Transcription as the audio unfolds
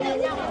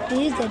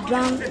We use the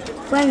drum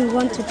when we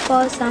want to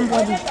call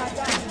somebody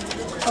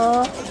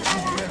or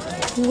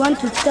we want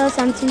to tell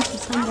something to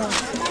somebody.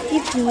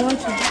 If we want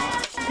to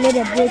play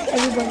the break,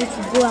 everybody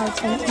to go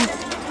out and eat,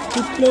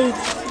 we play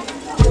it.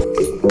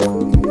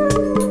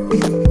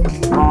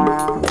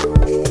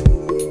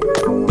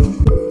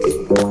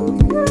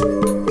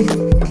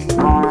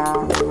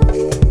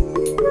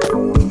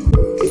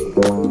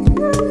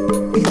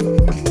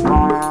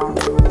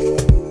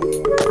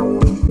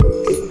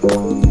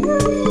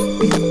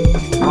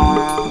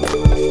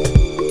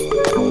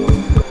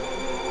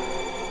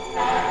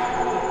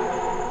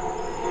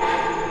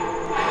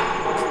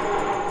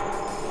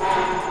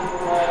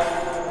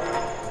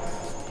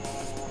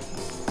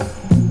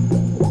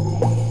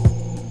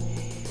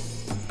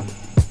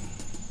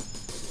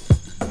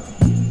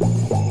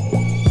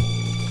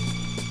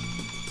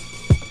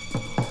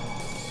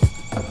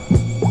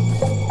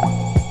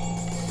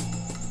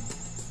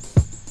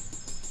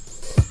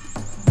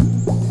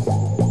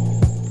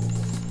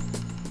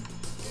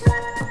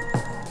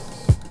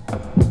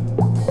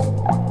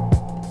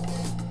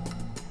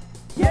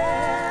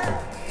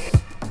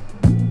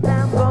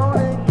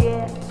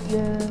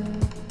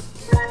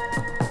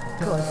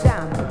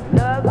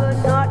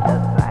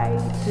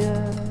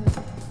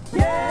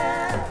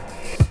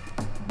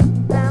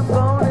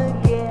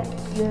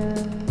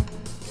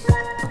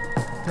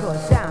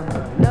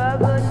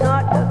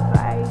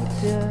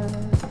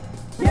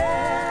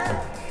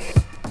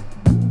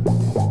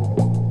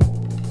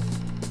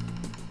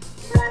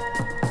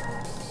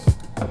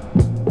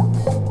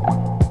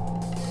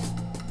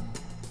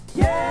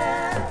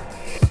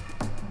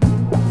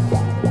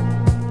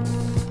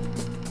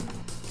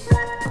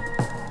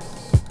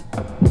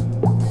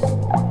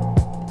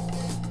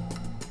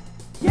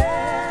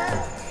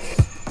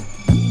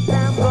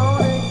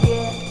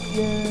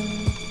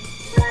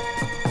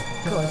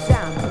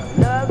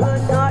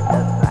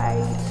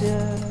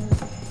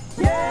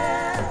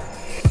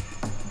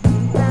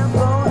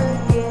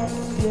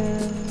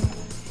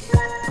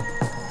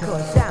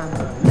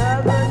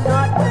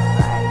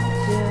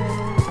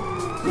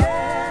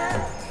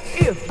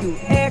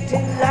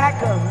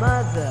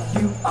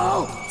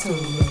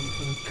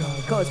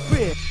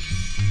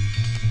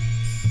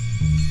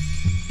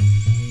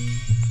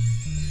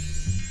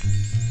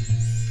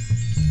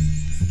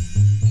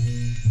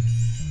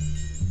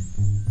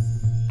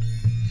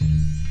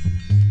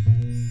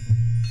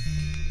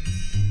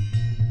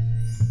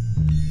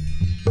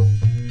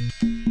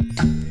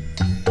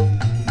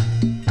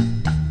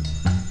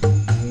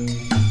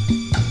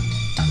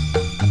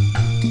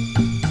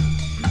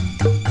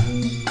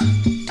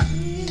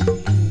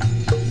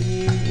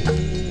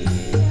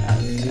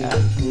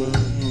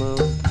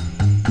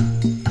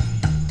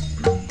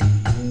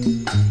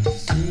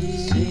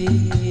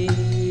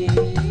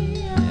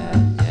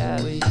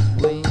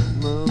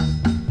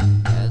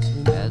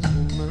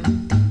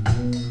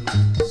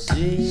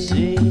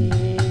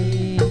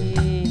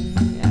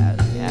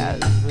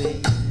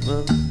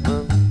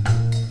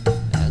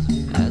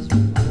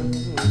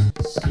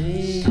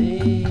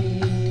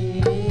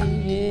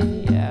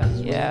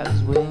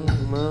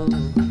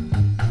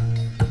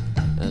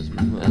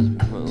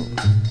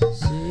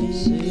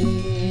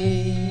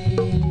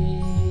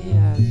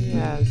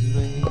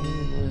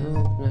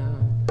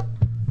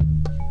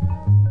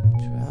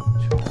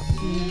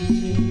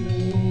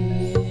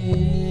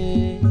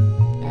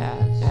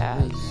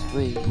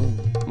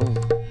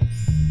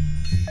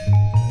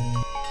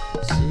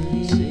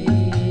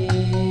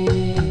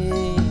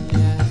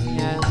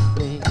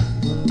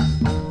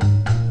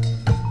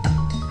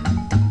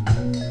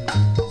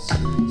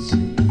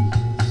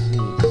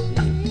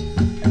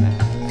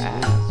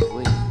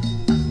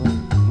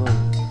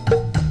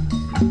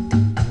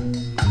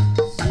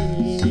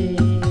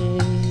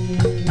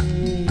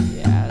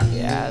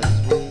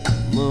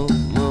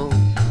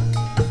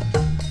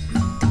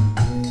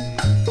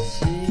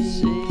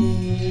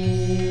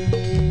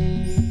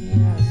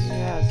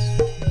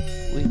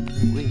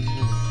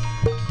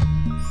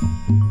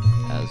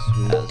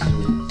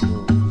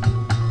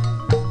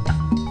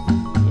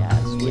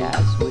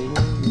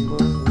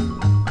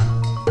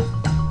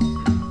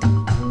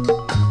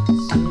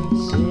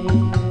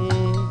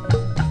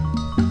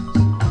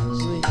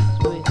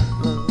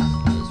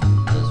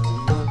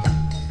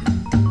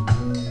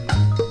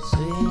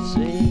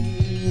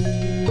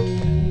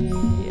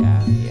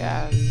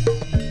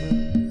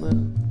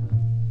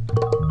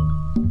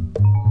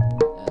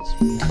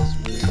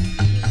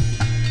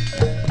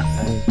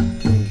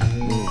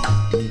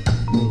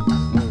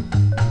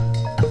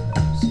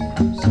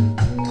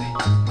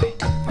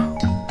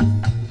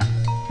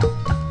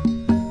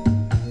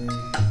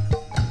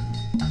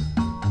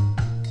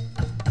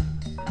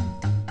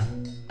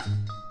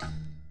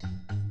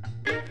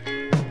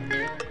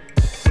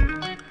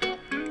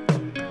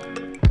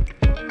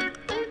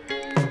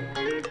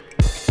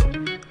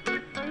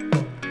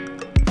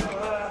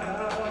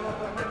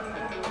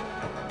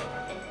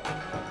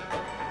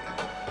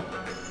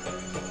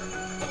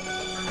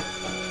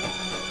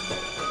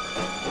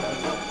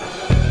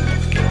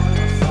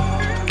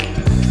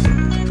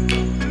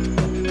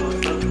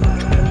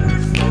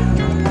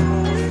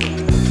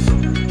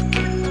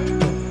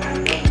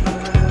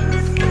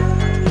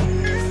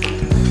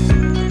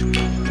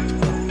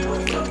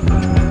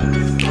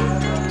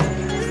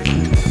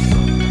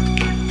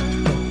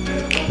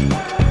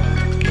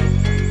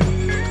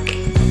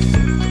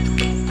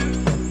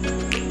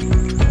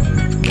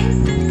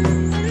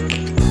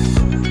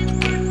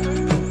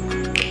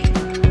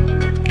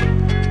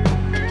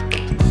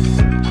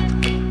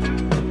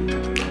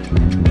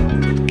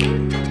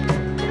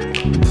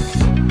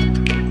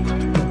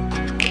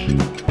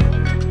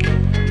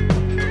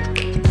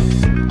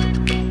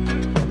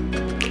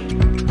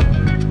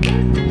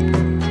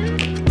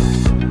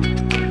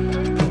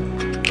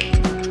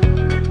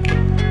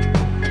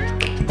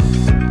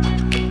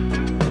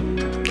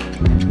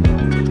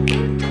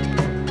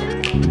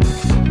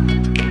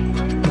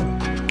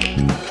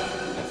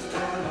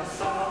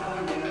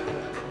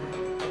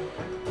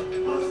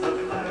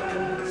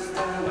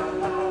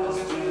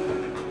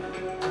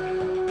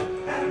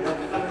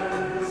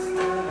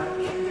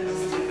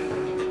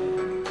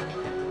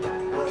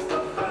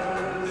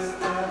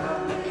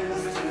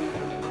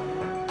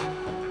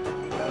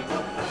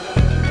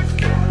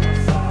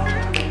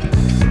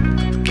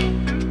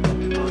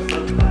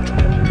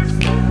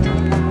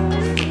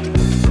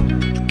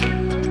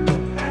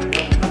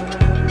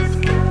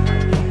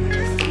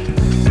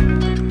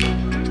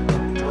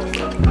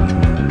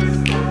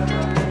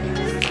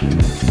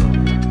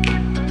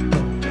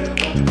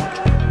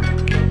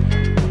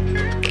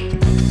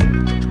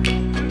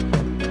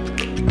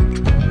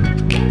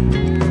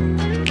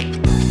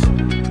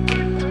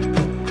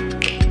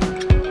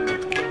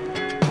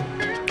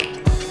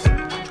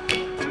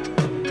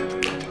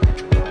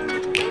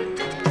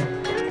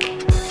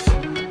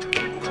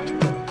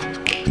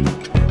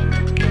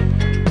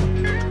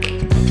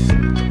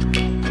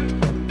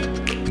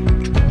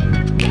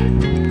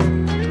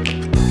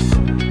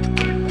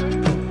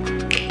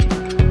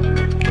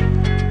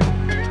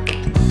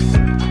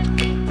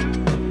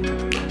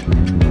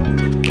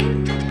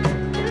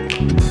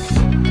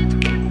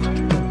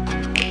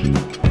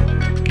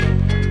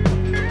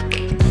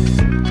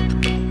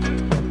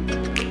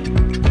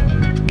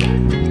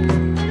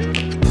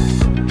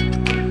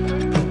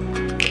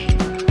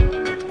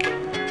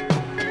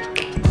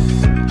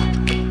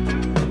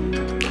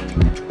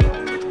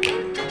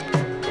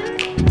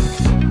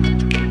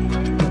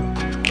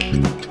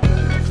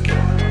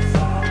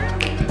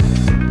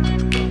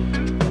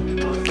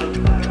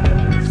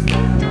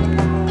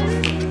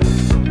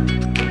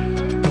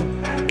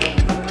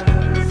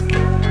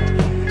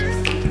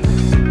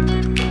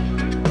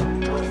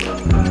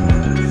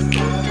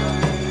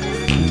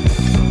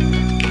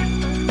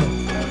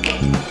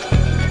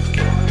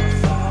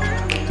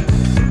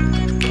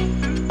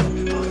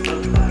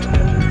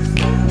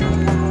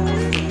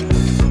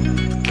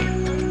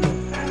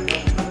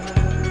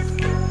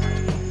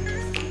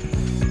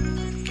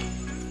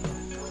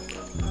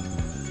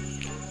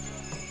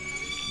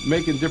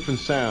 making different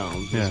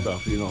sounds and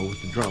stuff, you know,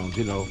 with the drums,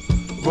 you know.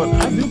 But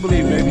I do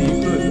believe maybe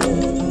you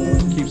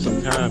could keep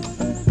some time.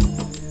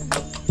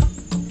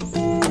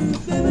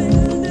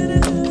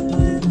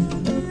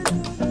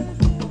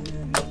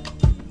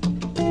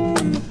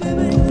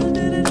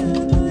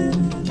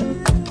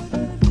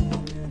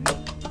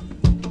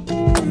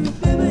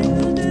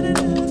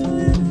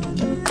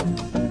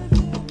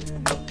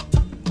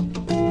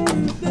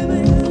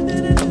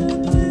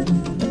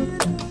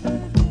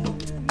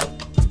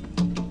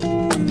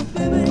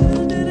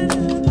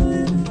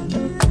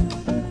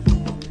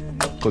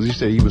 Because he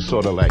said he was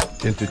sort of like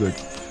into good,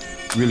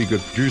 really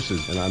good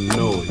producers, and I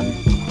know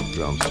he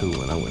drums too,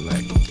 and I went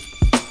like.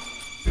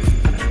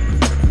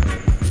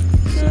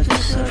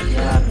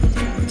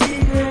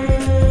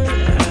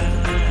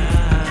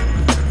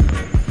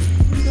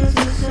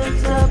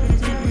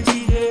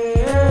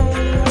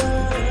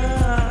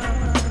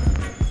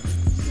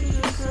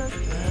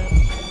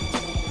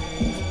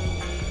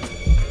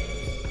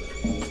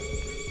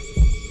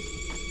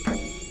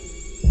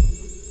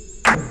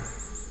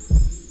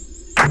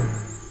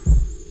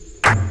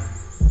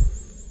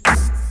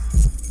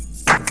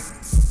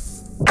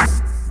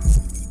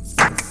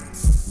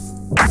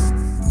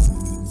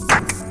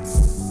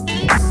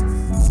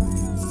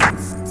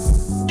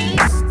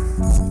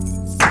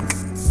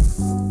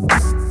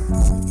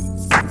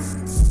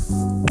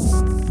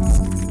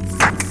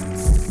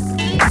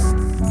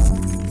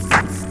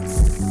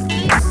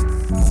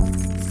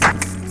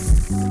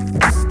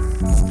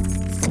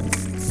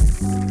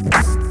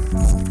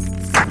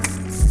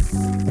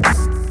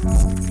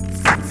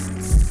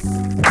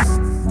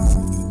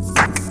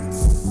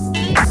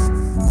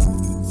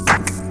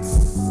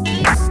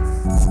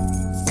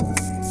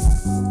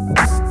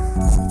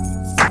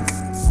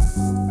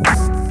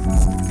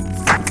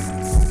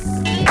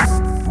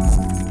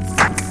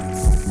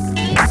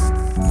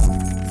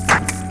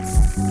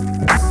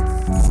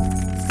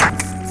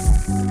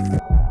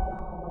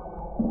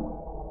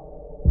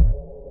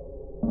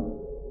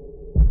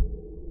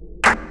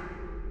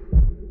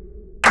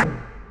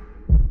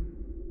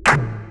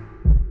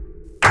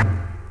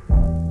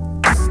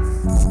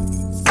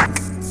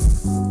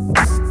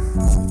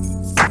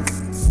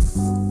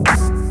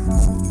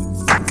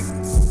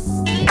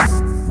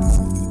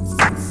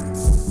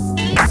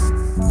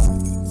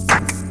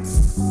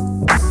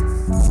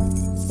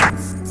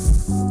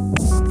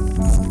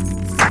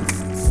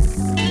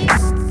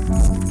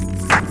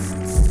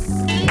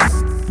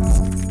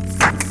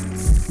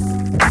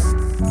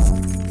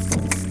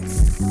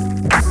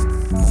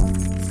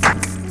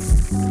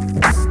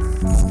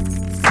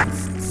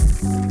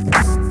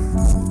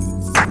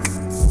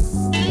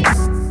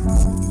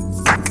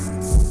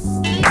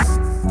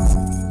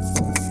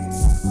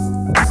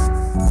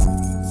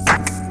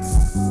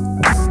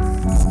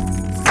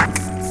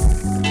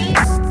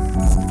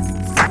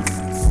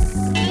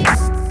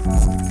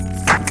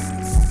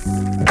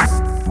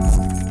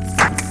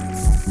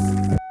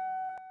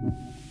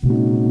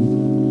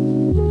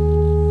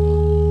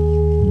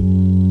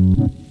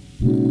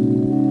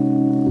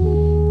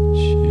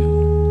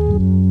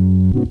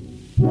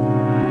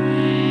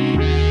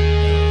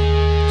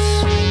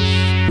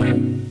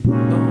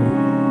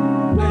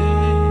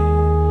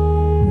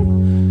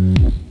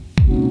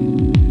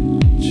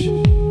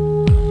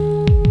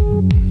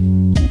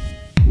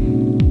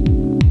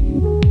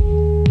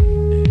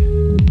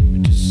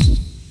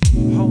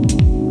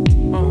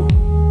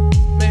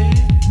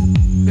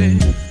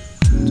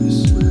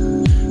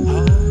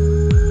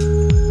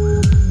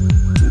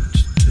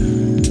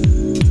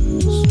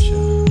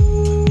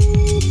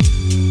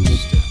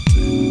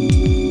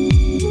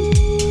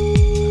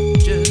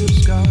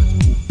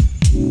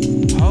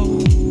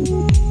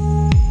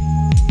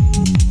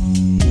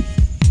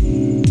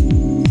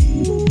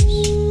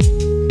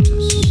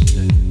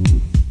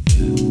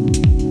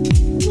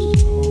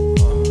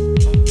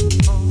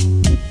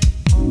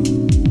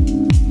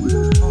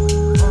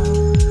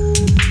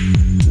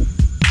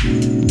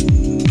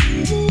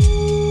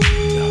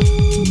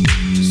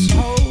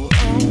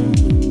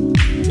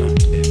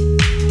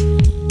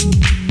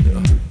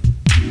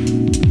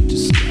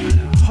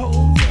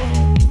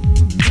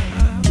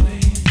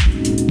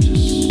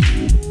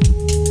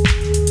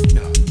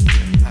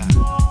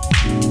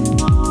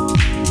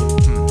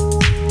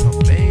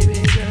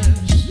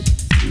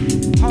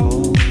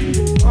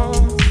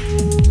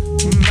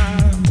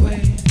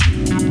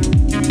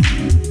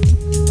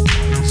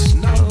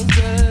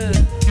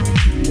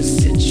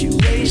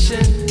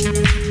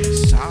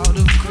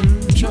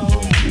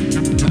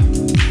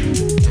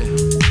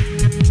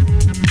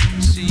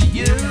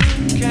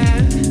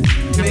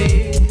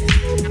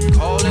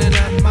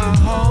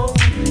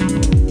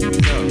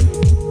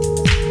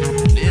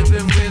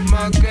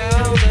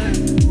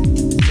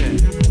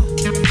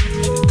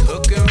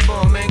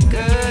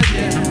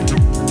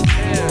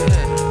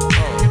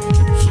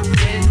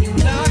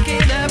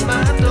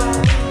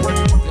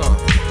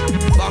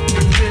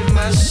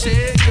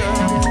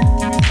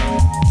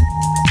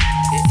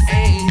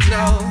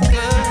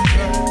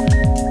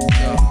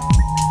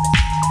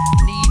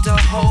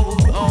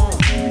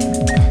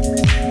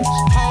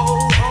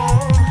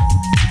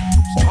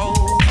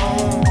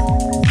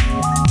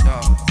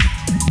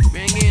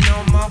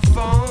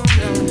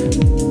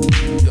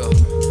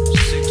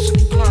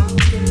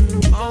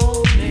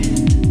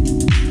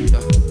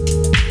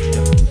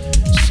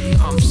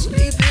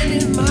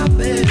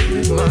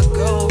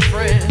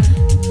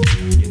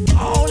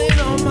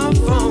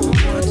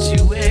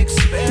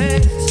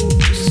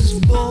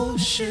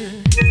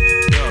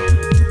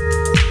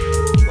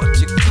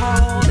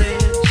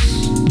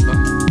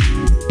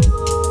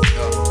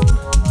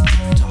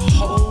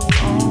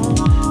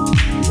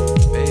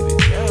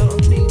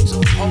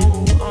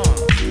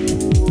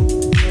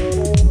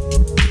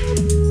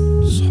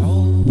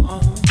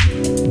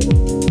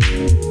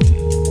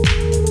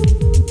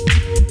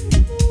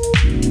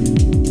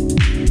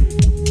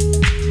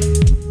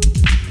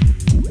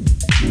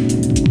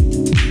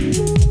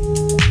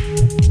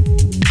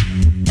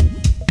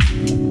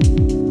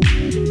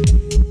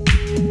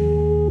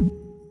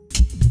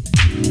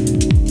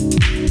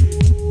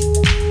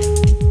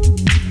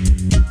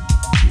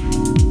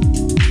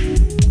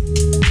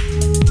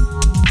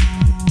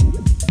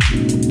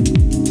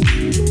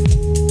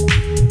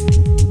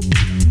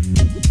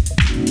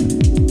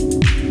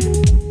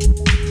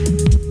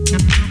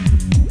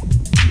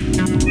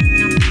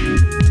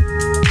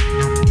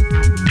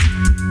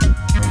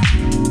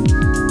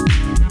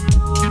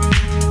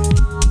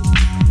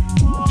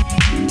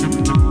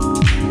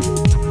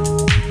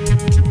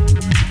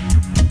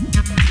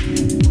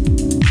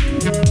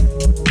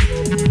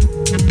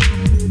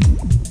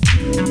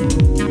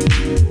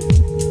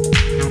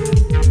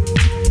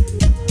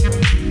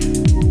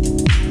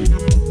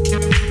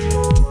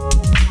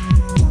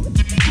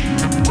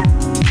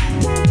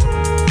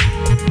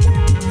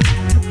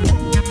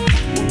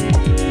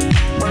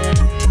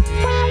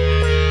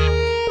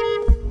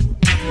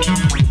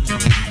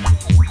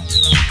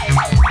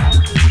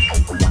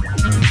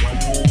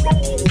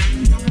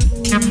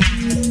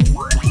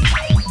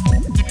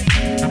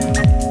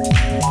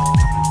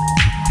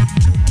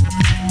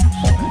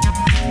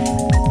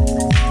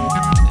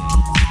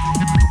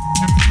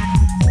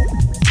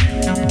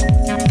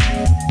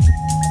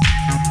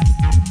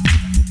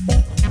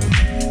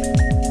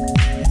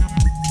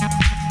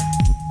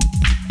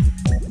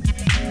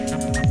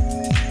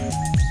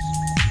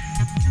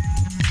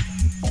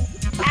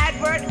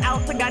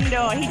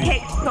 He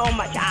takes so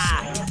much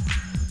ass.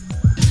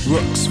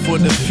 Rocks for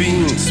the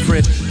fiends,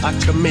 Fred. I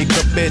can make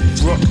a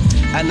bedrock,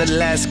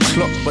 analyze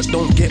clock, but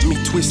don't get me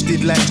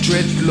twisted like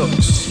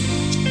dreadlocks.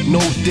 No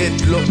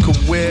deadlock,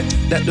 aware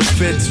that the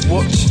feds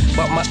watch,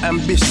 but my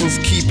ambition's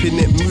keeping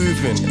it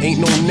moving. Ain't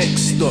no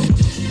next stop,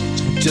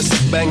 just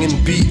a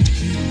banging beat,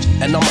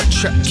 and I'm a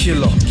trap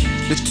killer.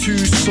 The two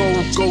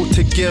soul go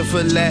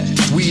together like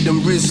weed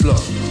and Rizla,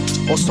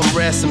 or some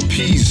rice and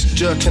peas,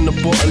 jerking a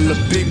bottle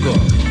of bigger.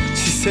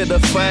 She said her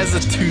thighs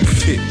are too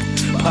thick,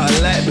 but I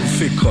like them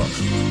thicker.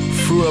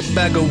 Threw a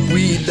bag of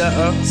weed at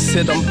her,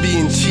 said I'm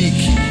being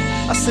cheeky.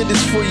 I said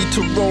it's for you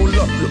to roll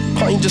up, look,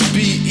 can't you just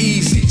be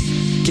easy?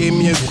 Gave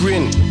me a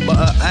grin, but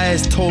her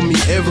eyes told me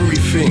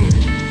everything.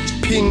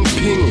 Ping,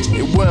 ping,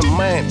 it weren't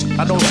mine,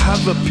 I don't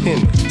have a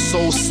pin.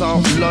 So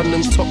South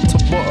London, top to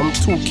bottom,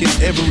 talking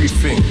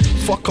everything.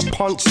 Fuck a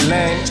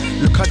punchline,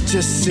 look I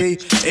just say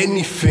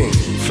anything.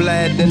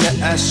 Flyer than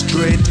an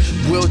asteroid,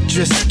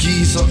 well-dressed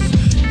geezer.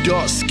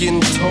 Dark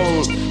skin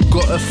tone,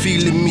 got her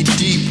feeling me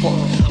deeper.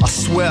 I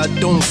swear I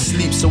don't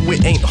sleep, so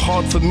it ain't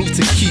hard for me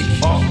to keep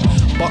up.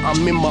 But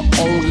I'm in my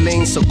own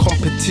lane, so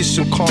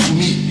competition can't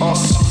meet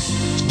us.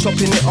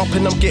 Chopping it up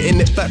and I'm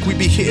getting it back, we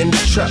be hitting the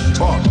trap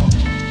up.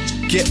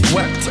 Get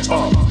whacked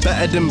up,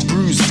 battered and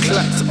bruised,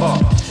 clapped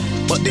up.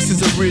 But this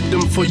is a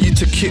rhythm for you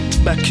to kick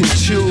back and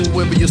chill,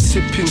 whether you're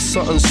sipping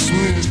something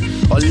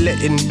smooth or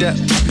letting that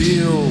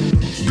build.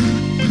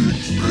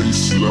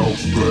 Bass loud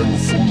bang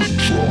from the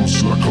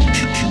drums, like I'm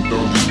kicking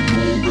down the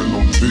door and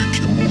I'm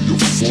taking all your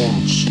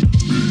funds.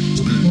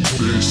 Big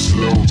bass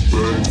loud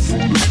bang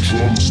from the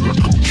drums,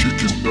 like I'm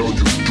kicking down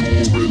your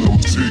door and I'm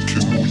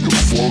taking all your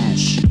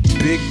funds.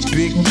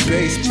 Big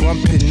bass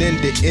bumping in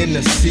the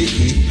inner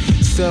city.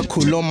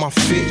 Circle on my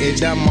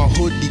fitted and my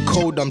hoodie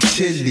cold, I'm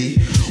chilly.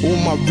 All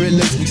my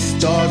realers, we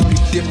stars, we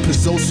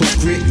dippers, oh so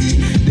gritty.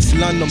 This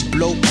London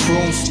bloke,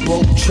 chrome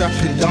spoke,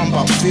 trapping down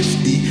by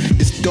 50.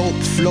 This dope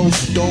flow,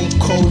 stone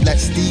cold like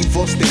Steve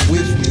Austin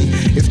with me.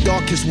 If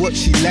dark is what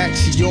she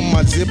likes, she on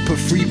my zipper,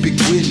 free Big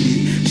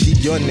Willie. She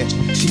on it,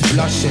 she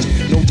blushing.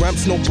 No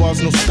ramps, no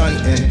bars, no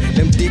stunting.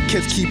 Them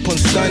dickheads keep on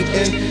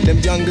stunting. Them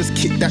youngers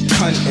kick that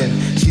cunting.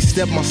 She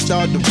said my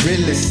style the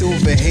realest.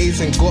 Silver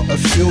haze and gotta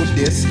feel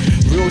this.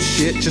 Real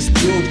shit, just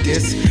build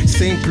this.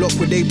 Same block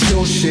where they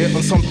pill shit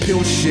on some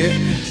pill shit.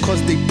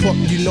 Cause they pop,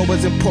 you know,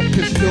 as in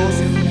popping pills.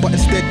 But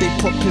instead they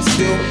popping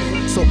still.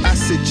 So I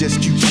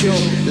suggest you chill,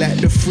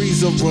 like the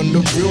freezer on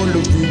the real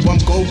LaRue.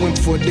 I'm going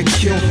for the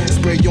kill.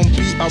 Spray on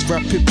beat, I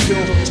rap it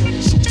pill.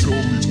 So tell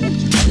me what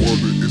you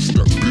want, it's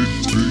that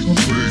big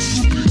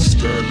bass. Big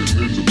styling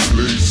in the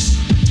place.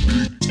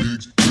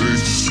 Big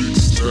bass, big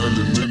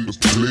styling in the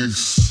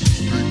place.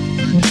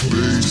 Big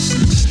bass,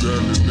 big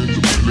styling in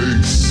the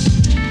place.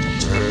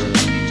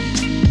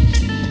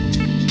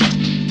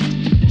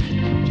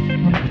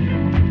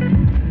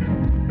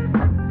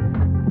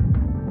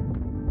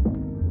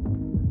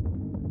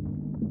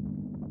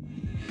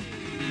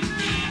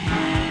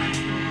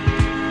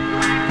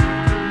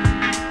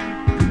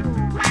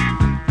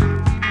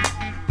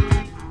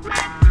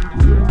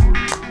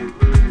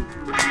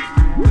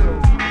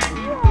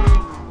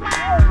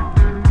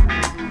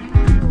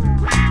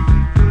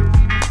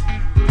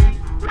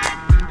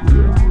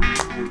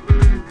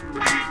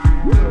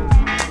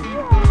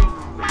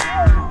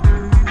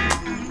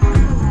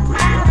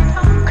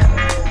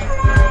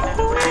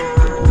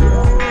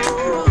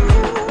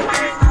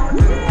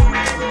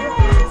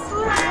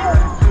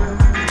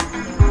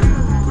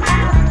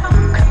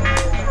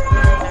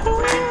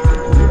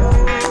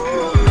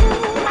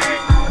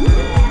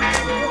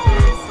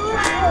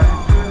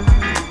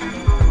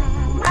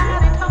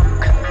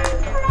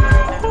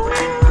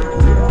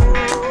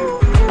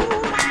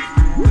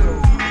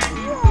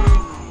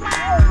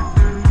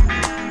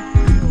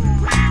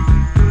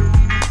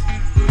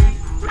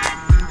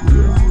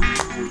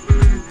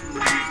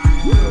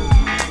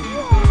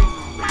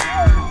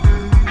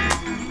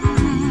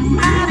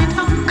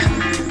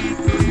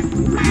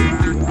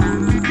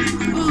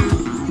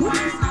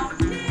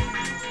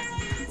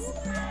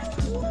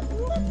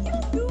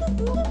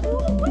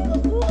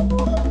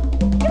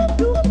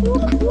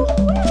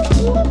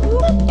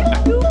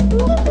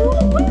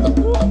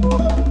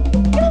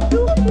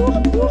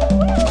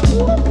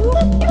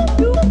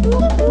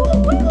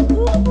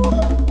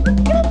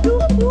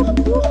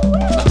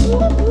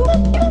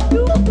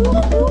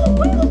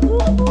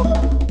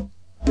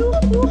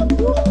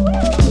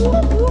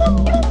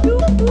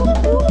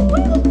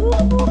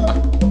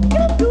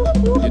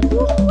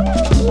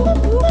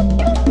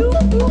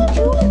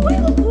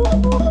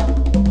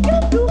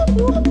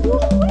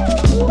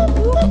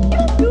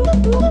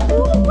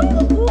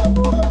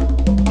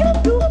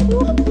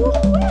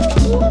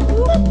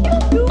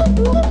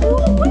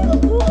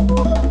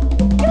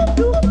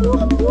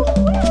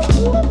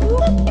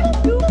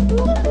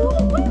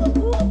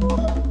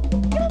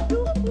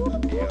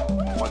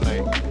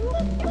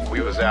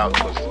 out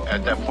was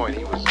at that point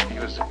he was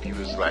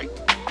like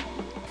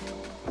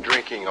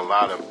drinking a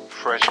lot of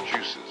fresh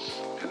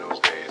juices in those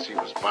days.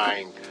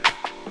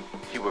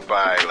 He would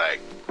buy like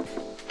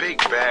big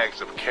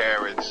bags of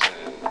carrots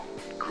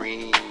and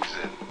greens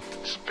and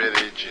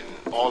spinach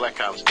and all that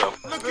kind of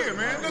stuff. Look here,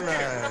 man. Look here.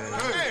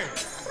 Hey.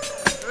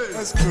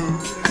 That's cool.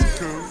 That's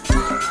cool.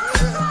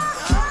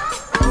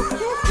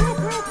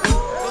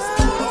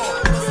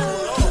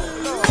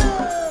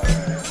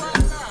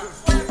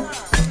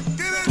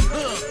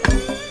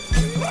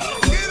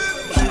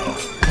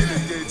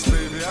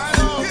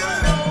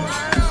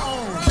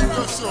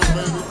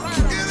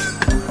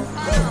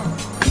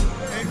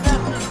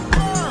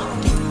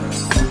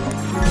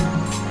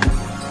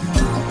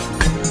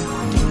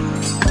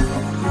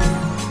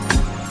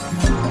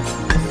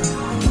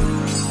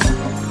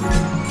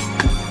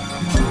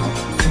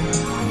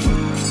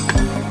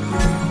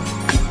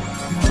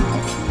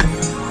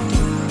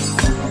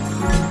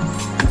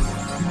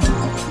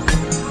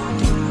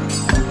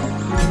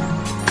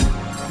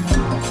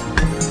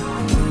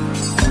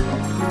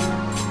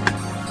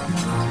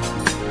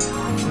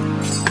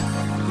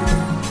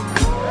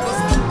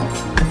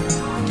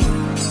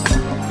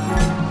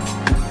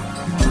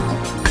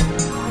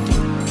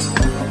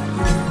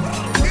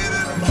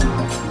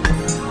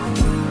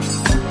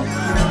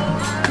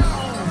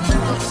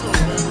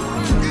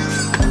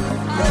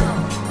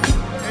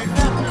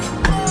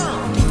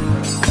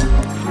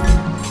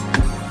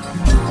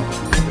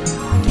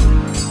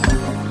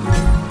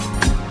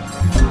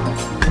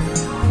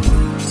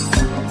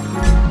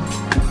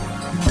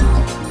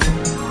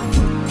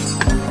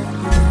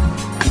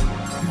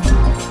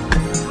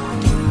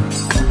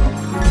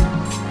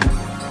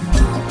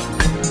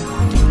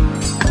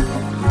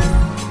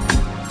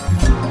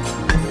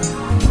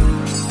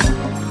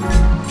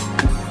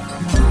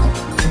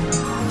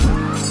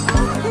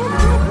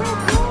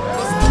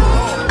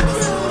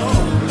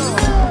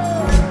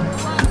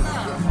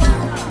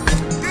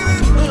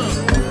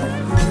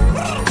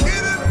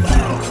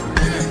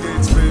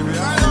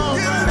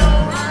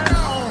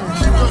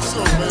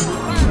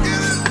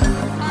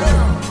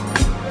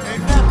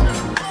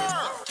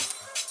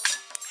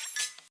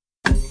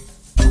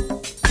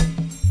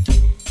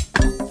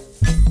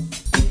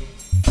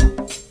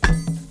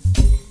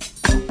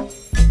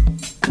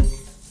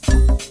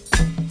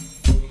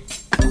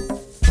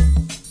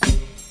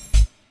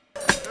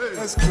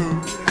 That's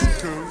cool. That's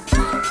cool.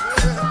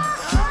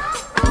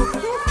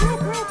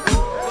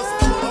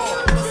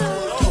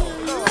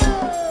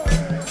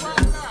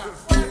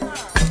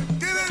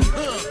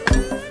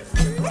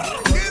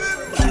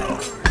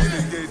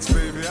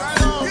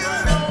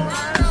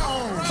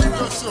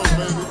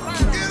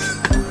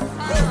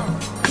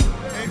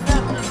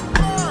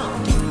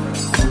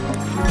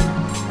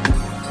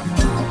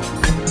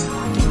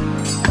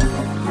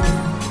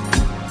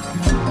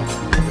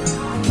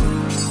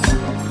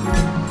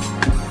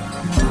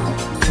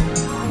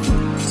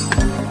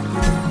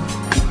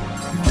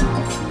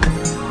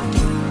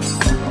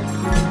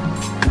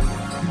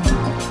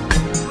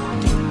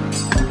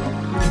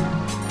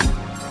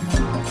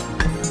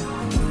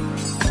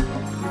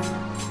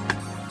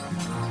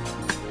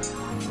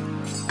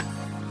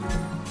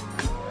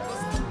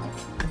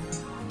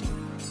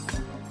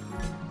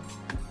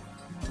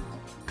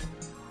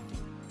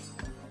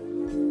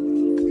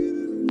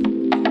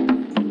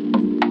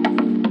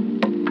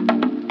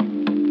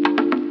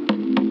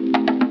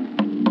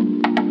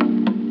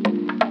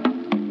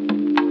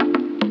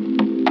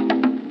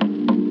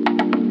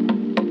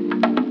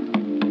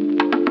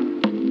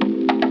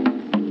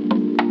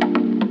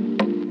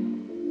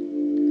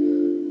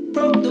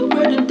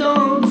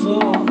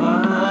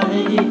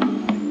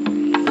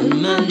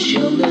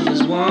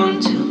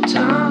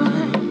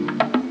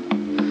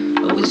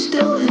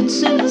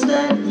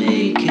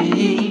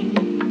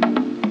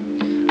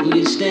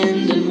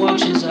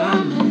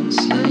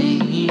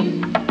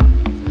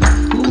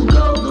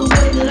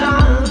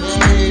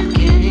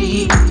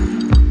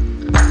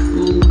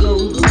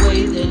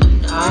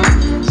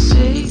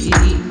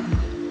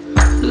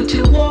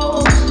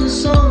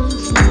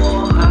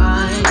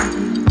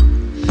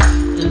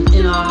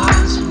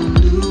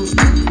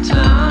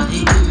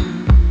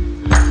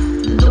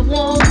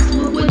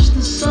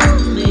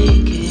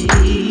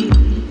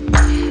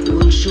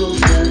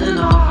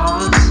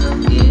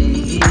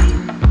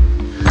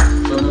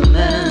 For the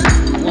man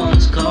who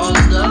once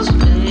caused us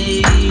pain.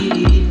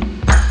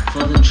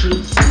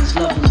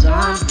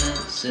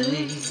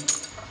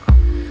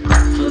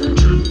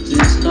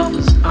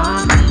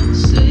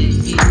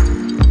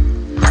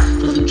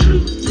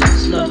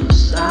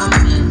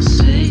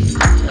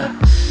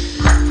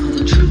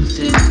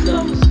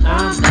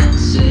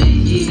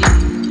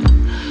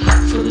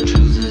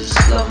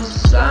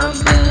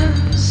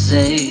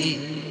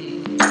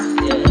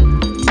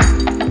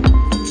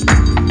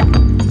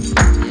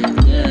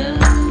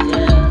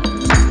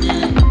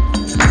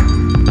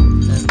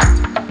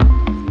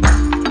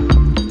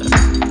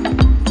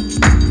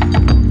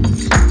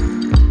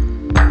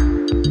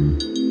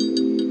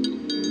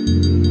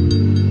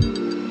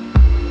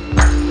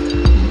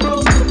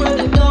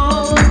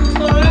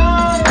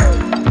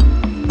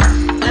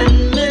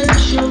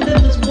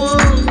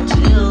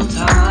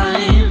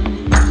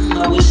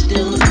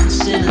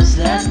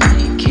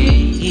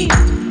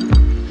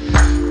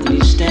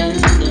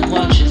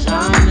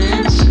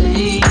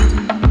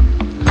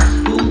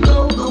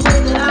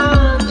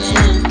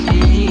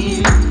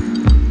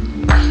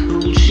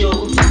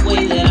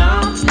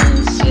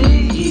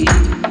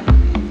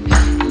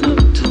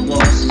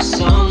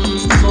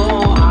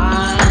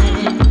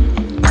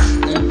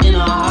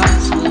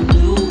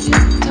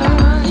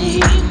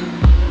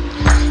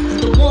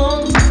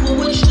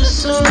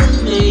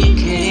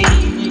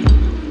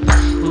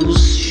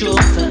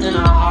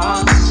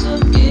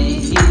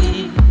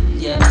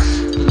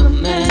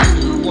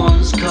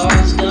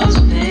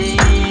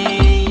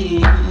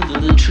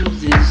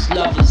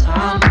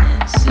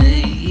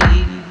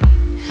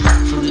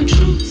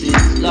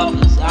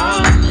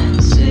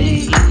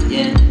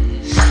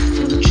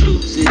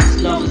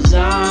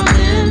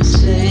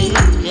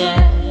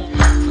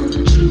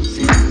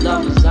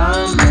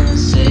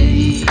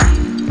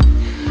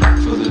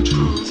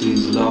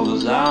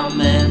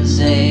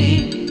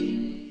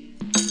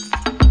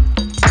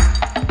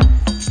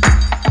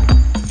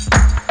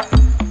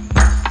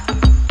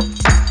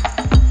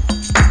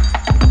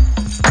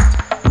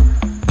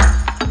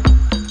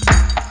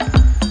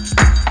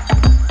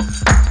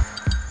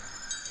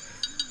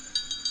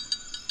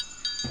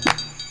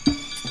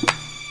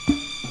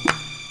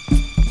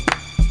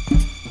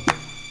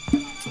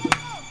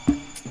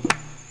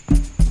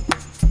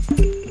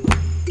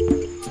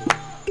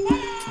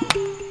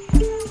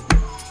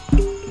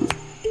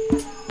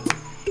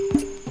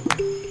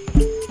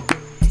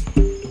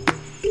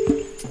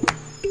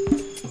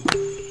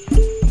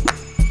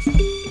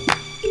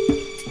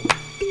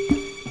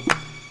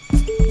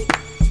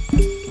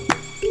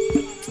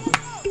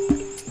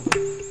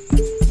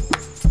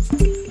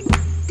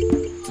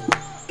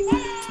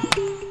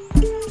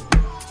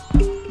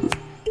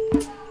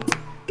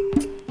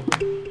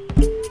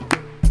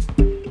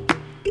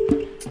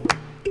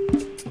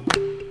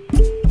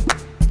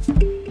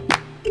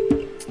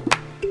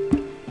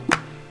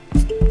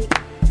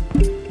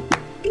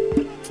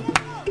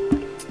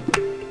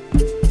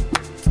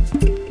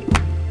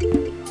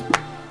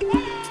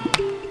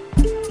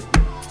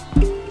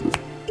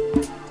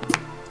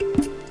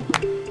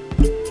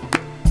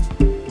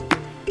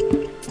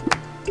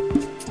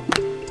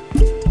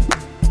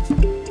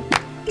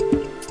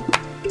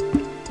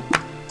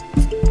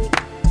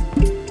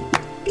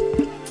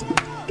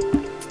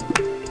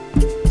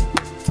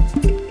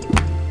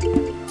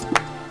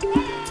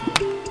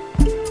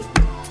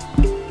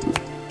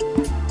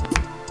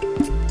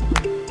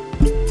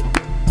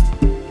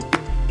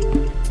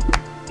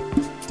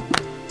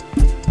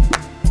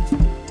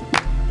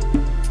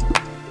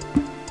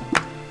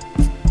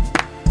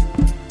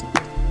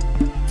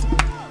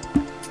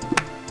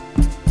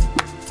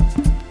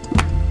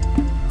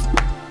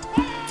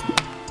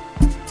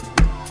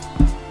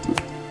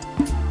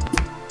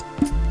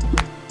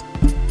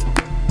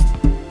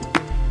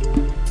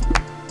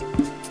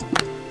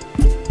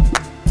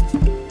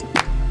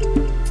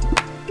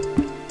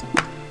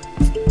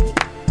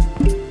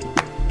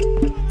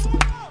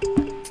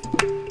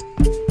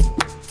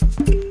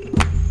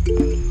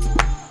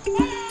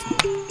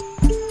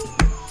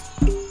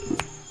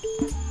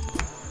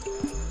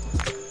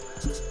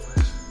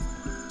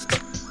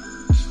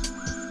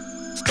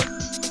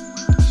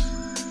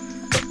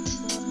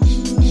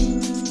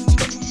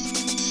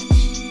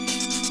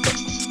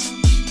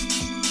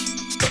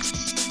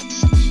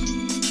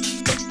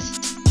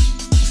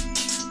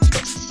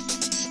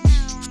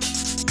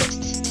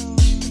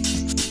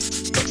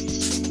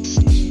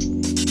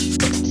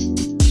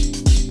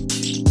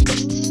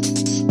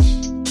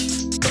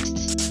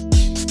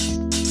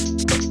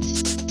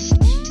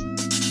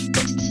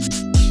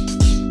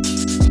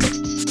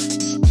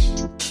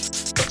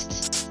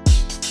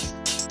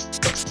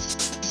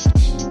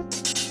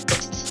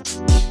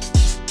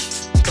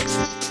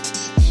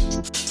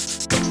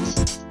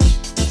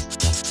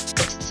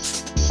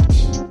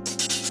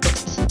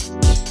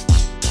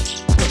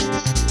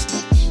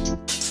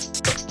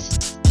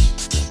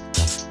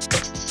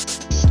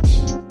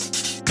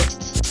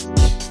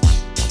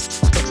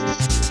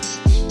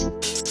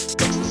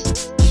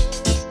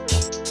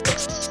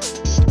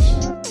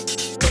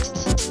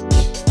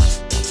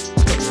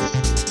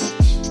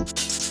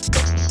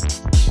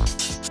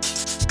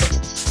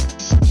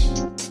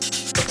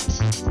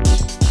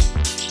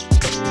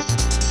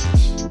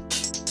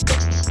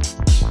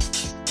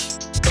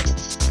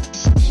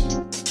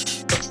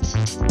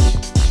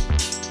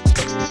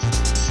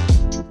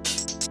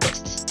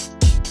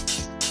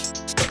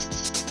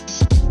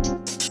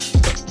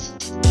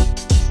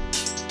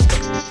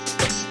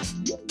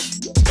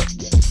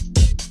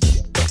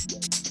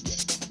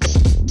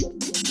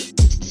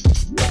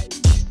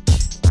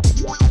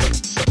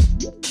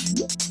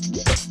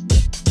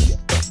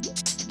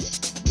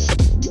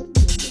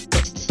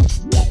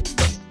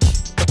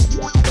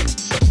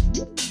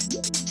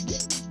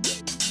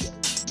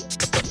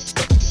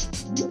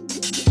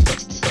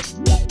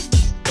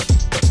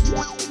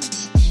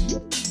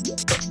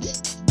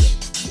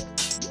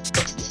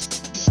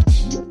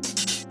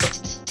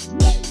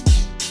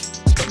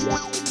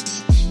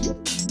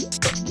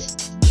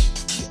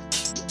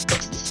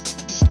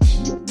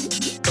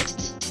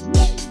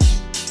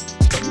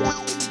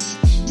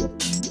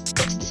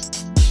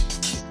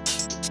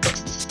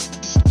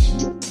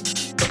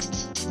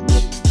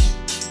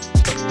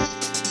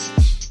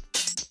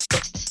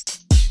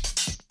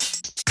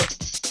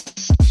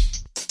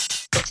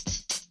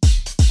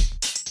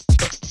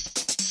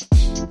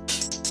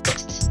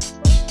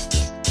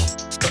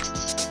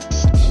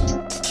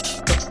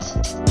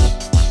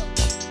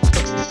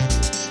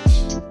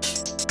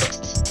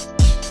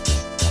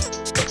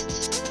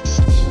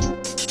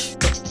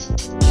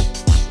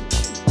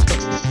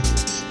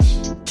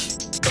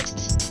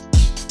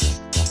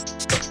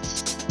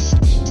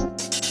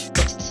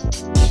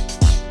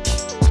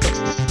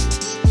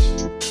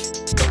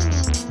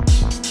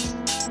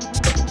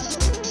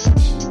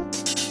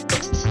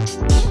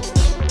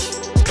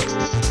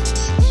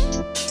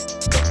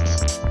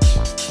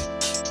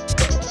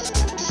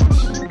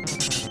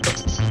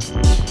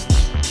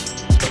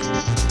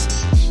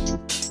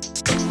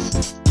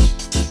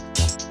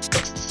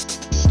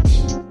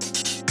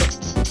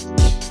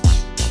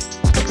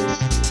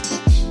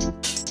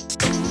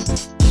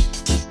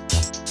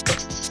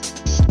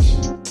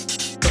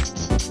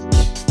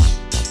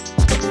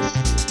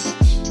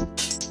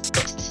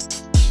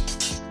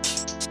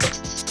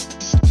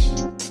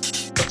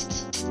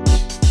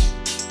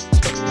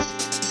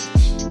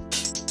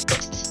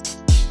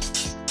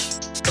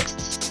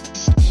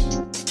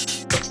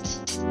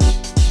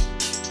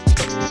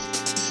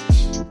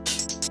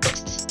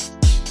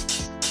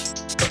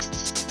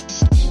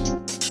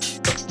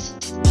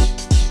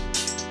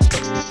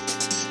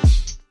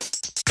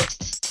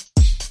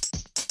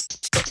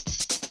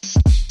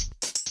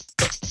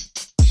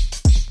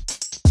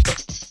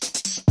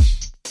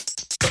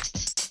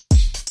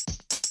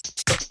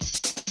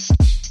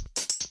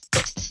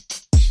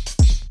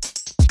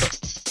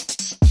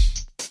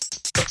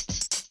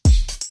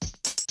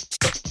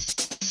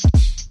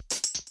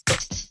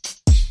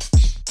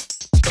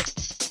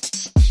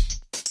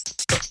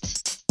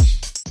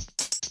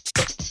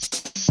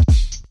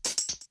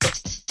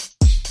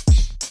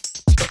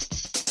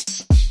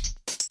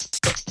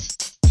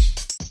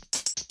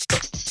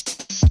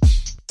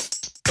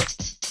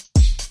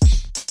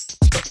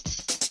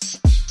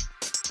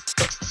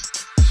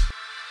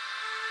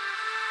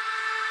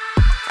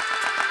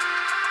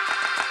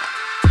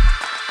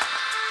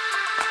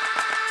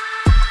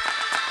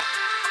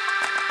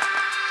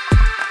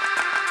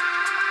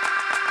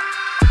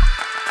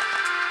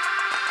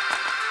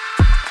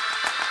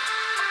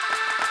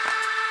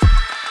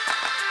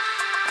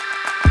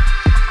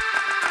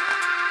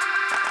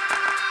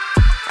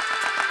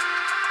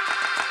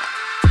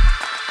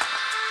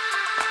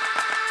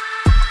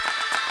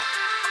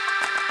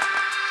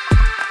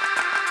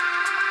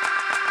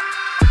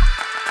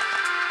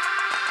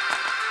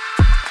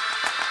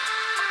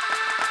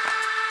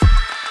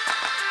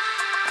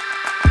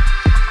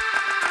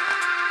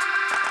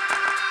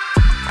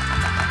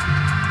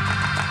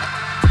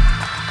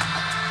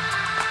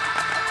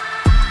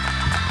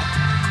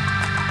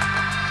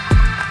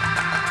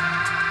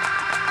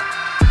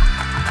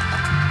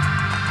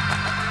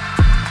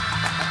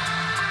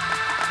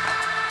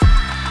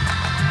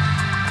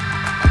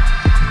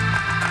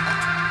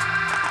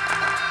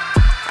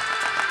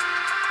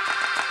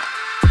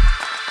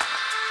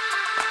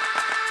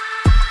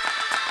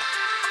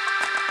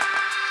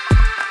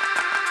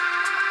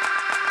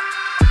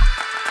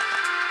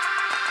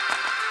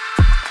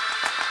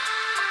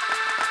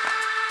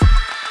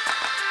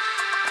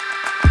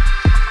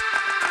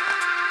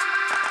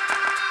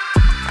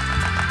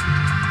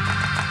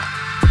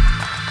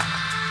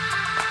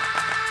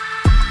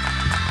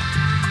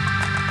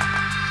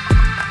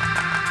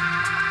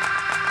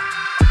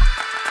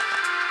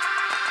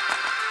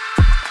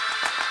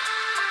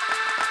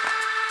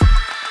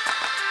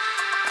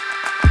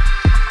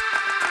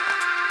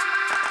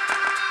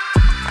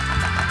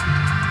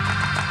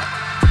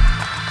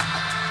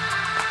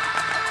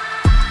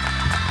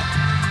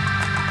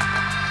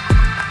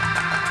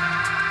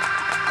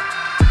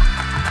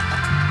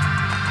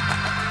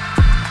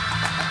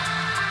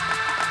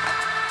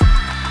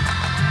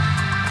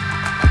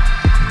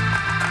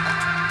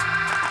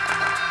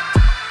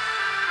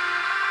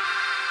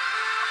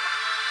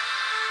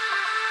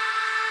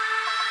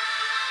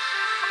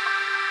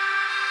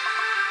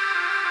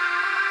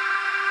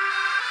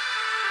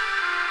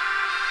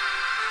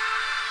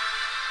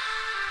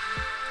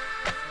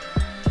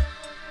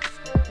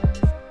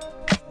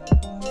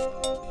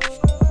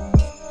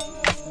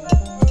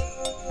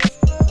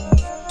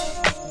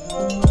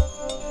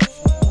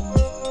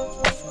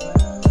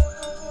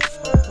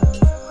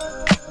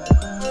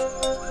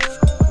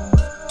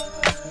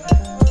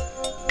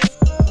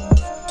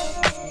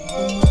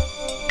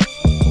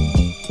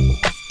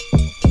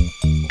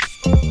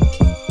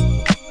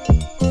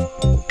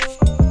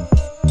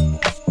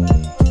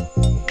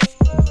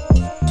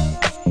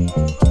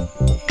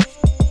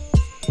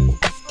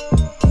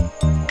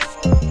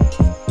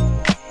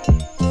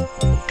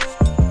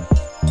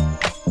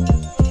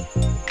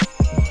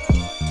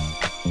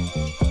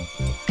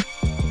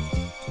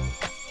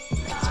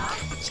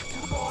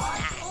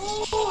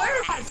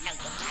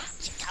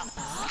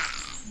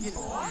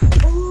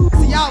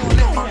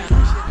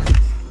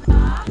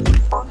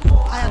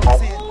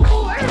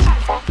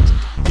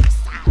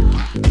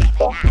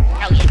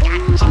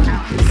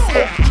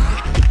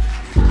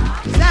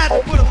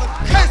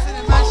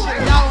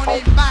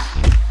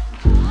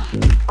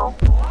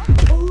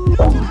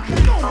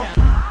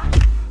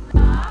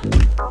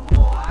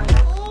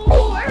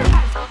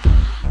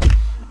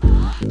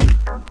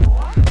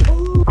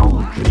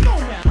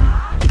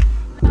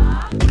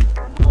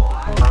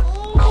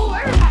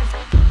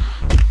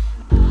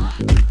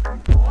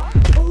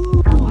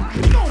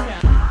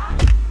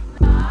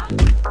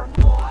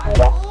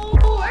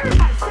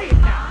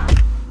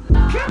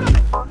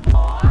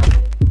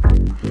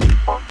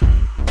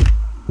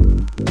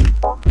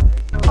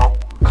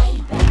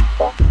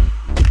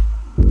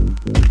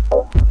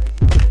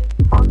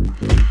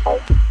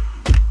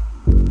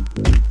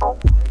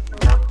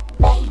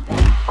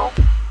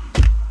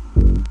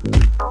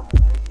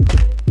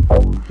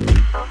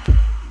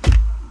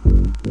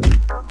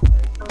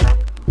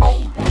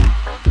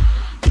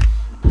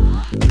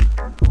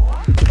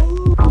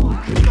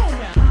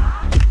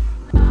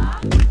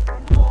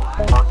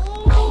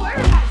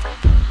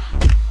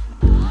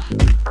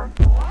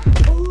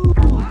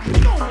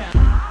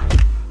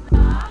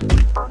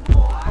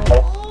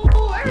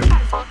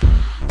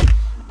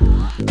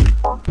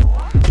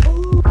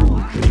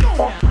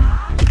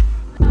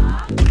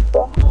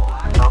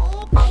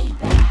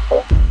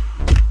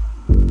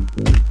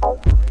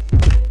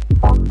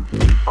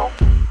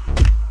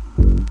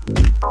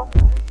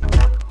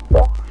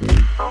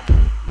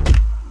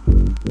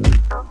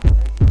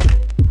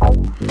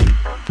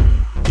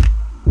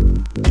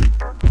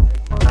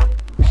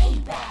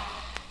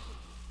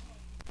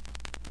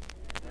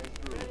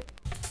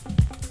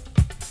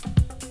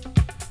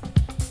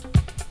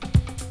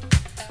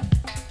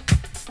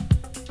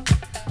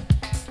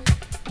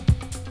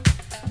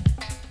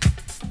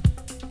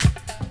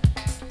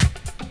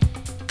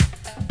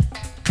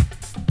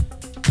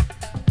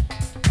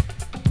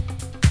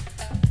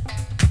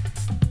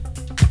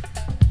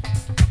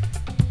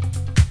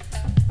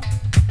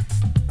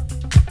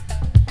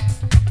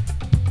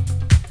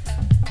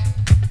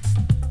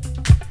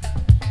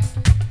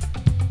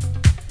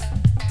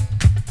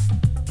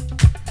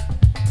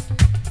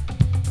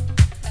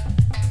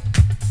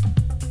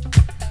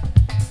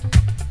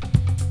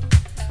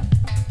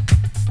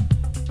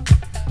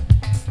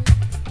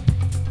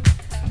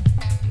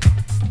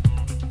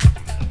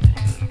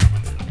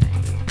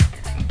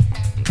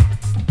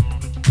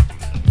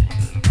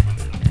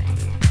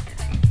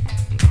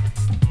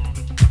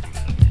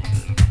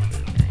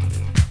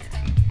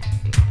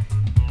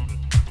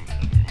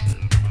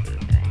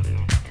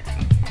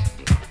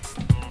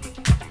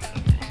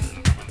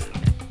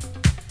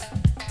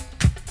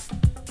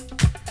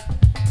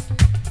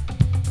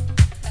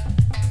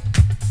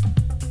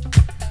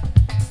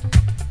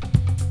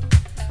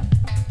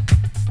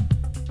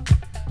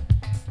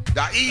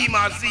 The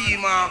Ima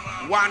Zima,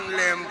 one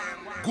lem,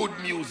 good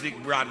music,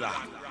 brother.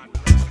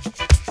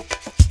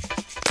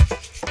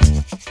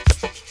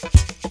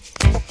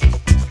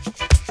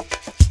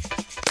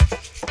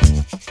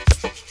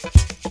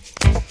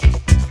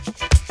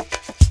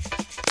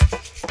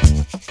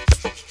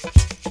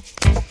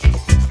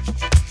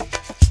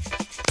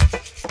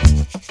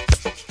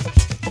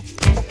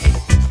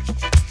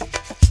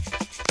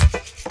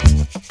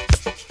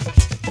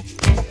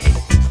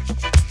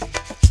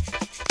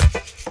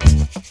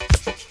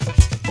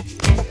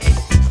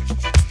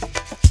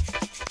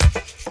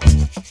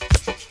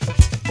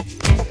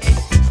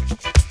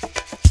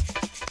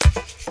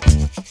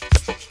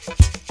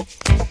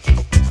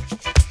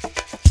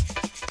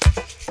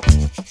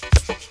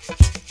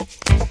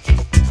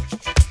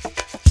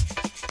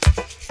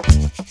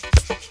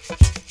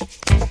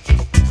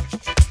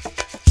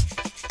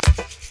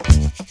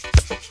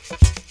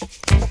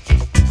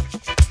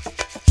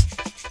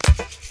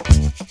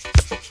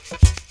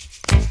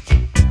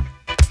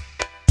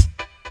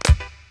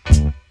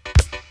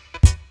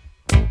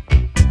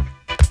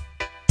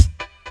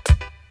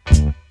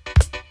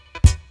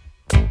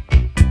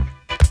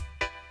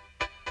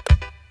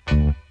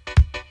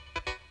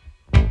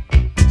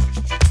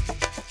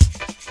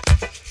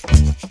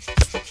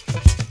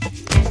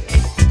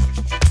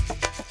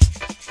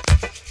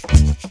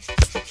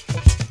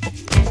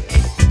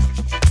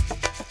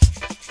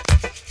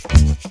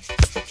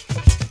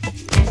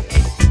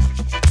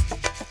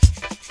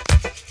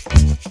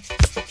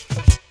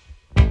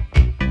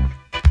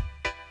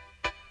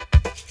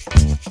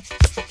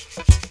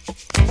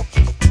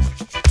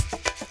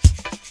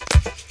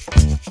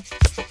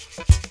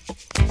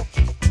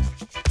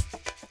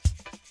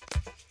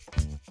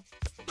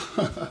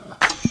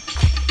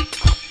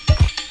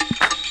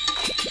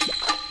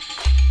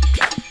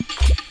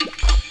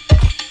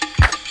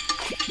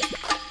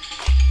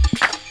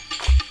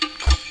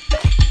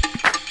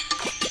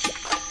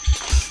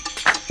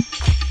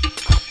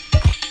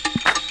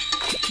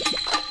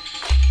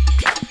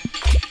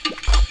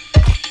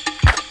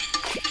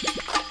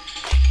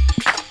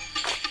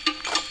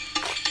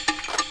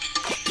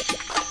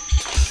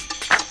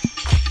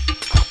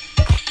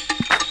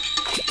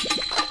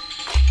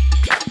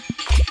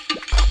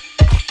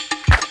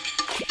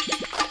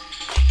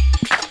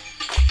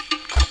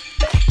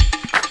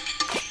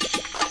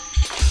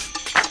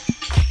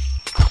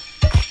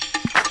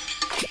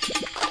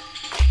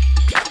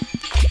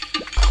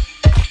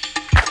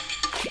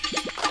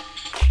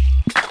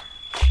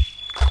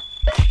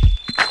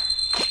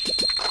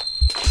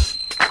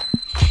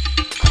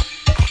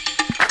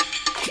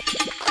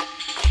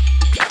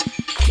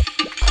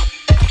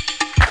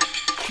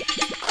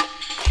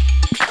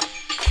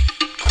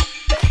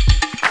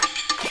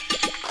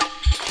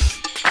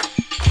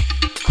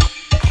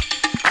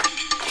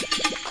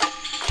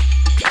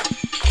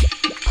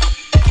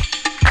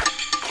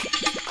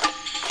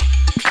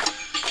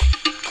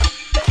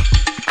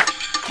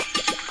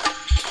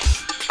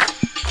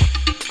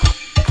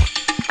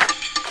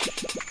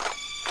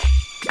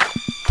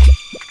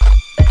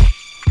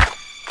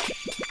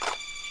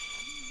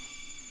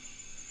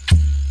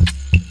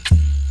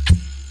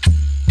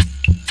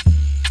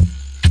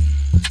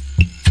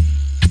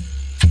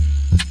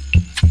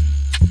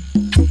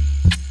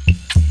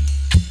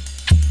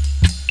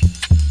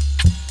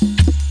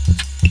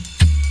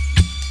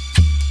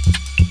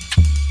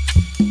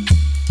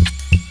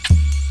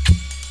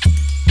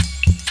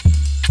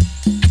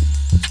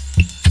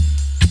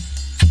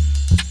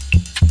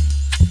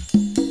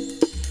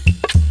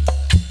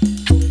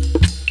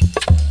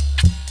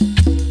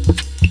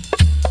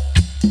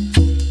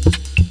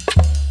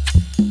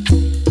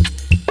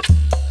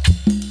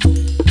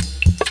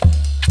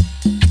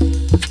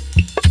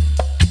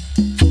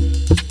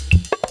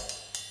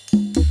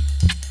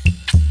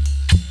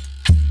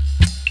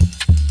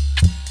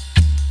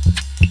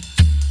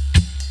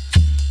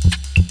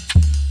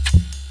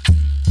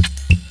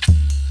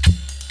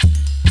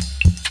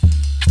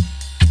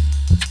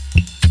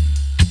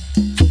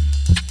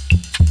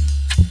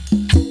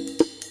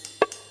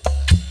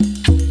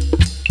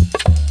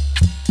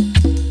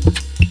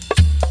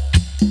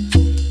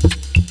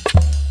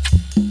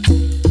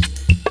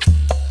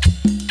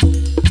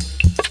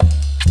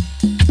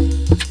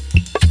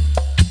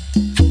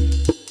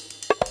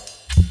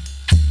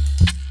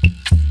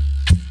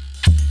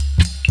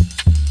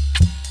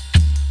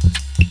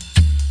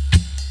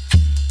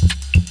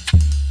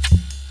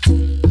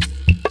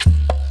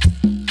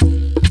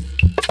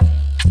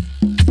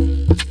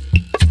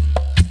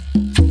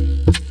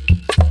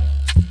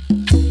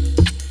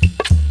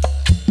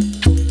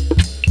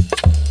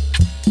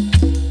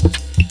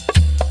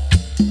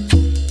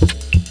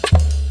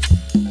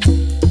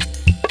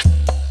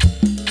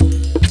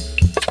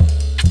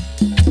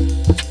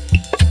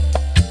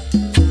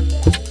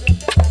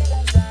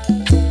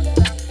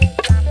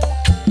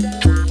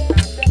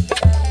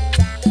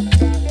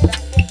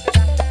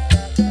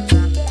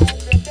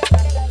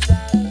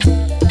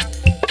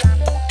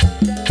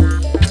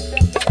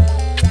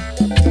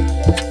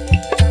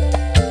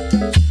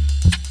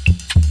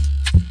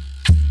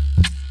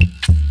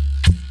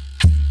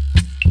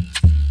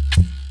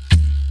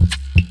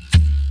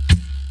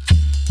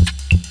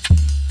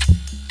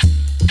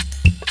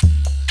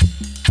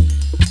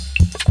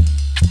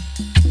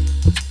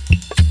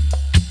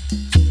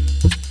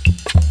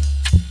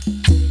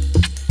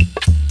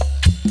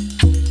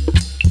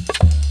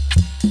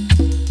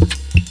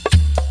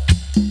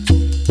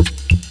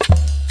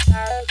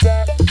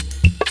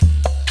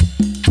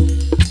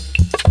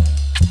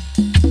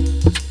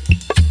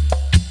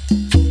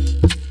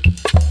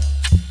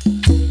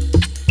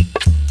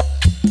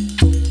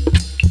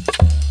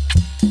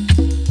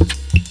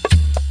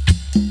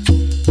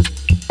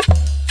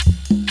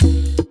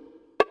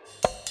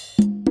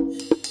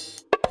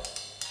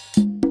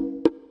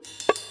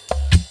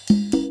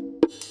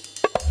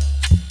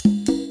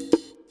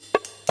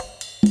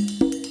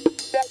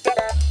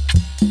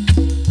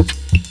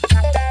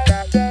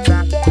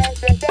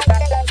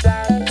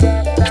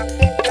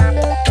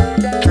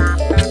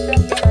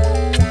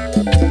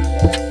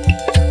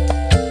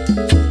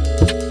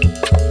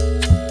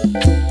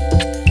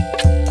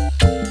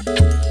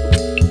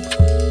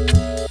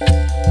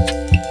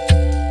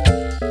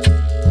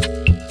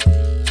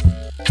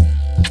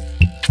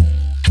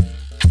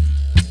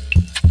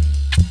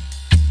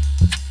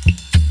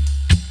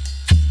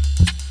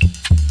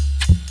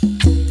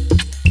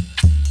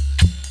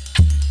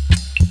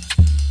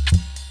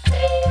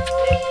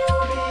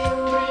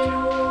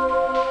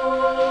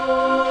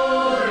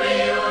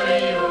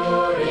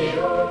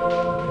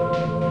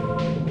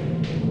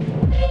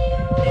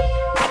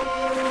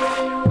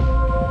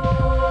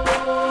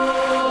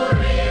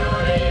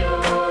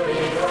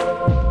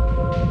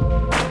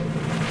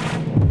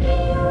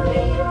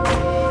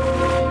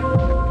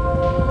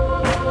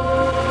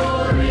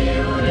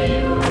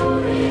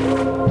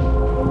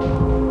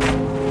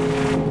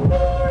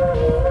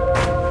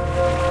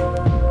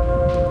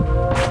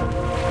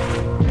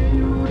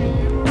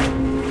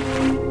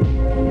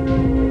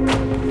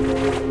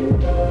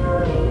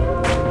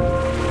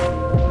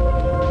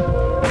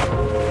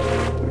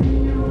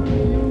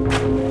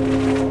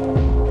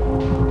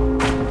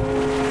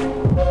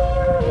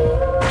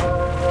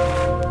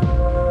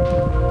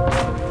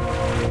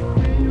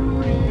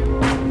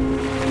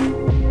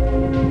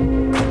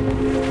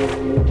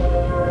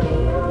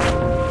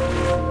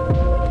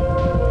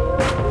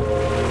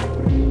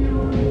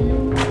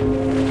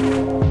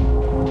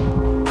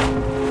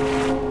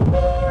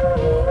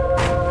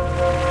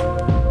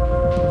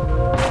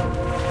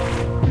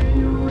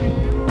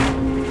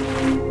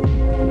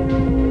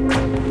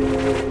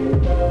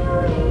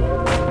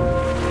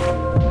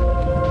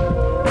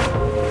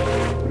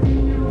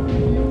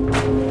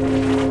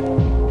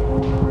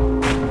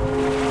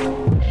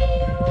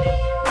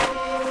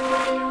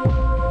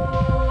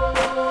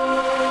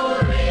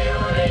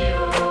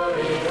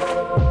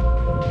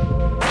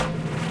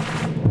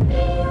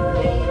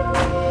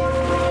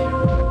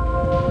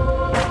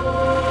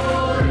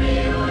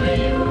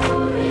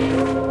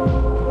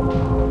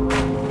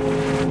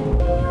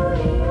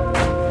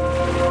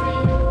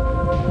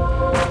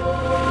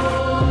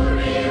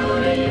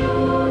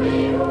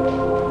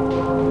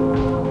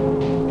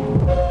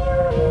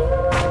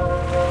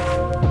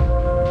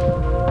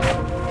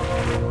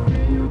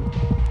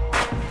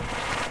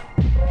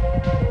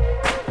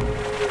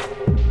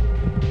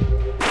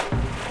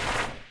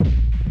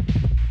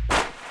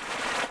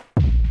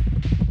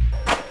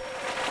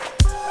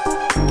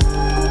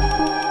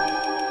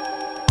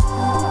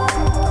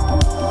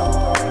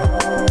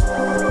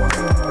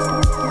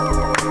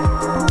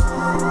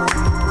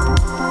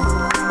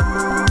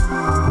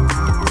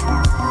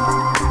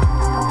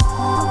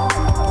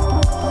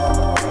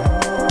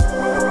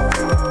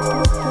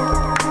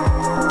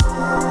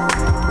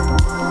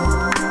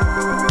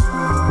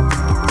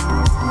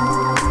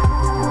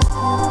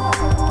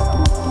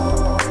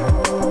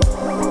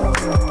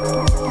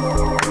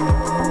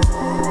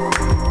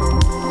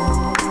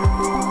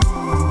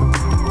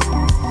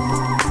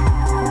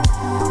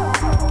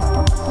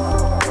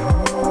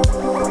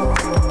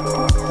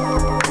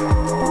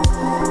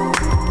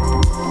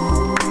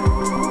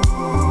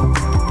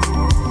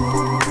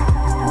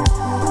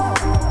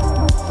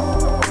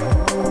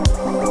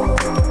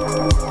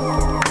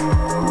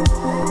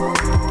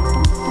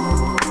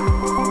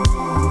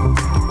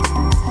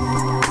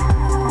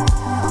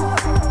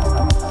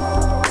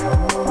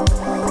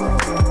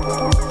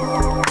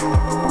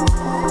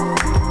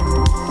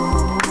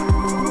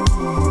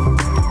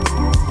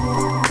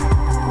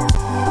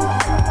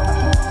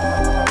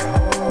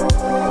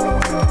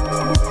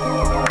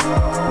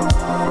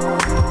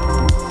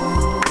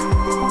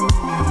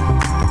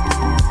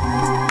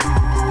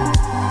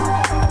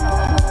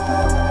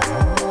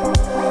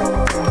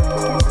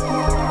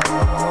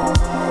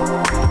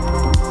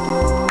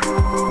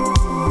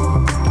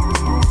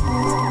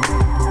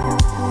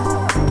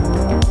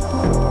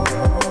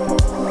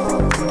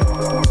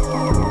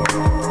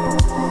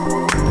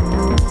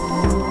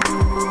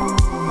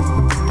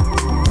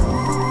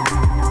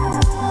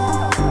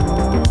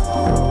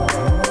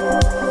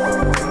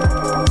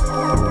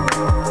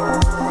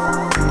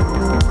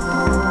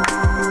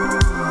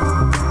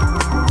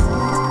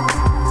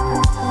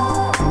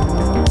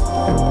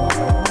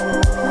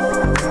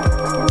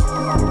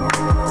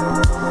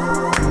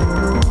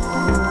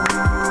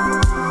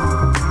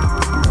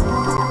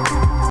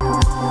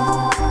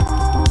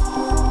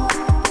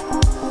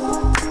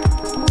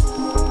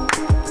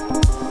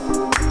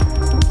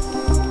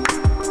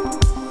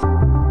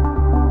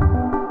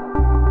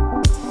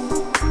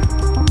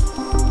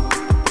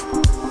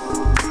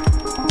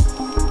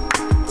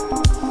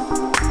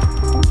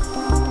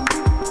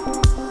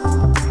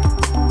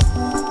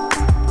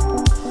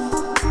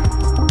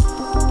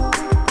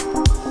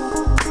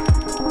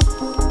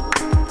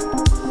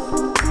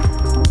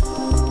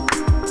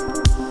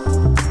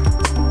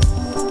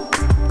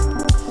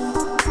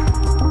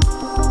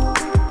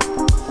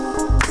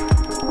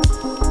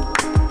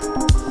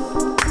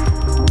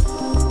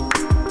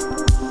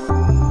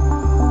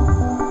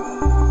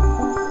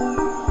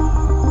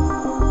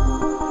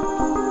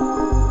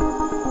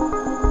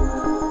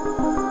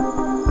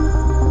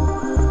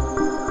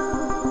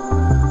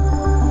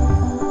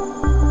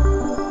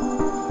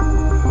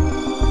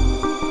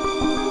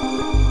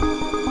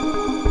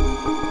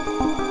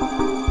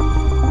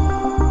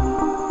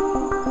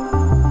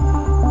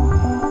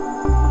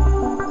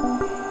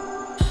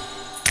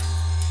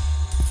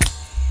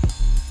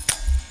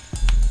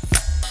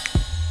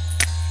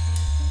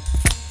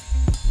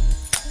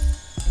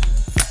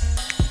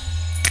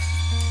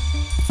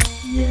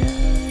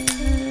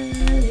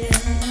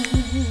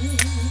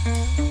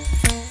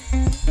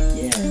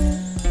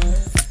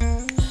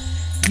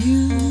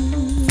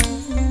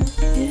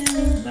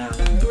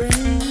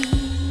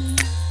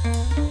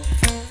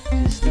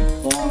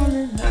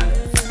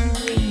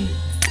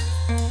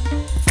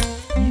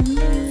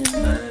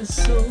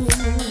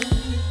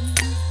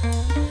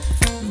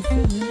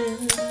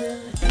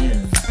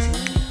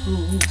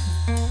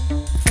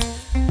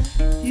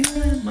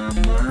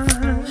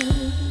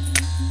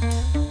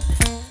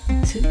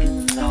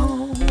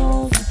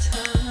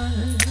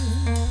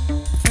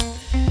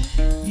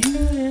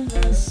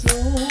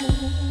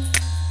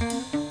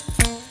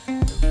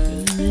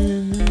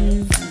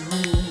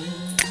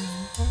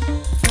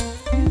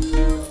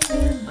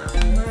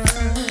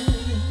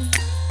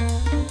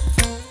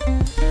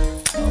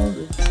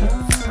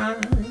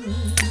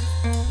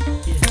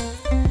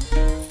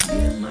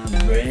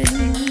 brain.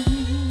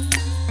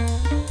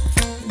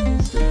 And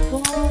it's the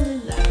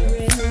falling like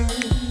rain.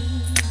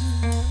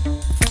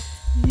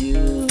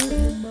 You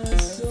in my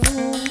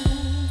soul,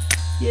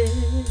 yeah.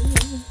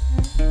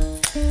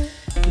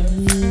 You're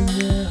in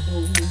the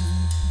hole.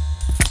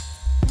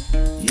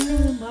 You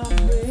in my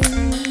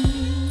brain.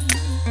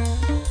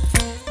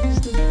 It's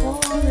the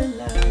falling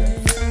like rain.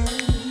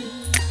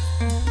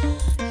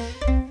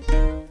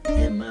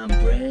 In my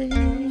brain,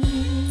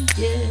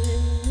 yeah.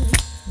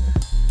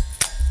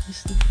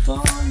 It's the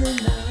falling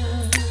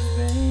like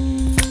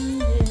rain,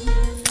 yeah.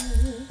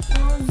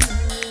 Falling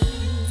like rain,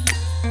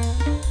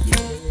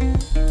 yeah.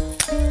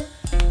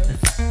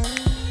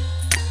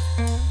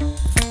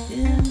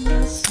 In my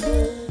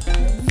soul,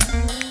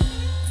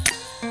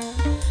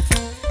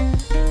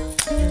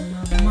 in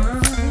my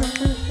mind,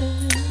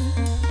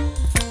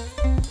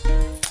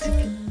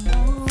 ticking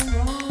along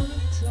all the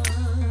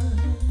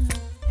time,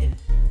 yeah,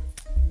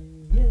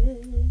 yeah.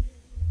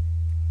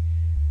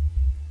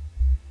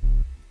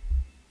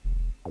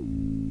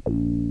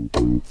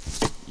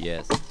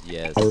 Yes,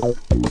 yes.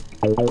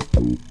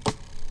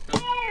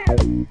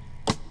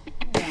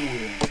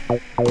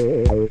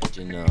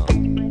 You know.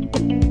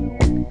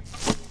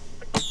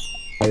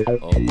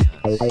 Oh, yes.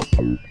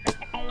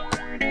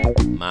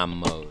 My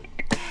mode.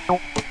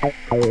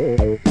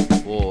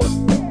 Boy.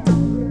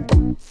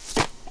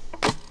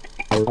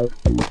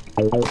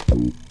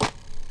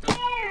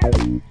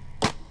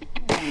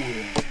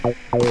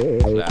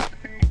 Clap.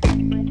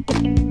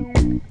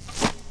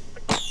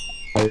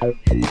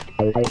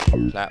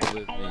 Clap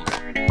with me.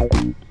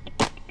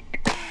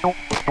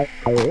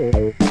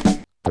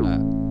 Clap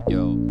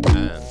your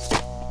hands.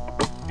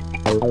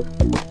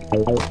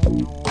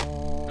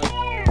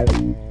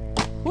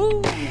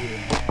 Woo!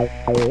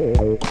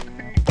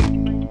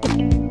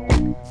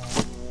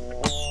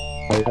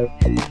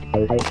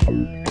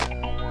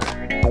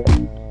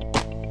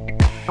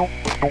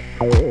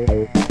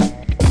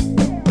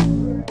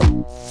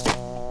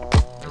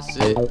 That's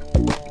it.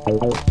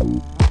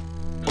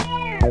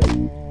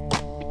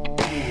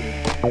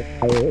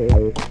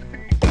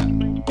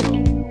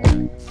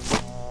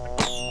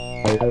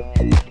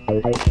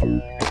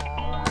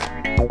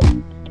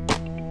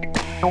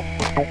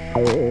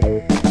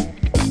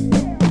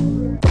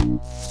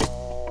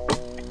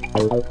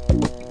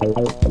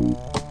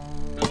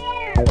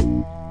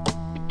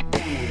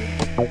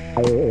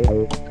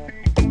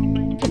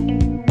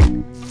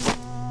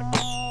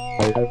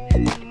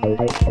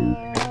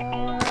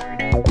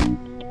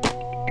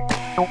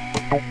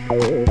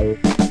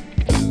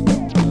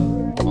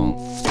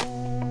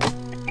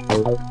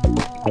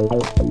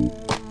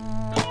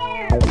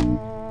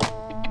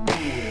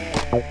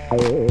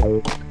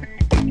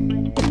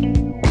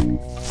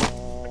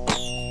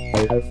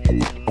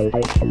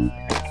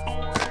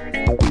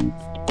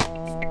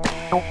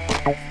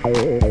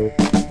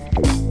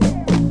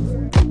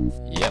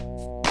 Yep.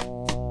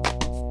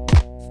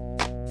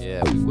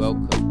 Yeah, we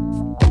welcome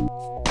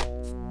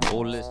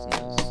all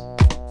listeners.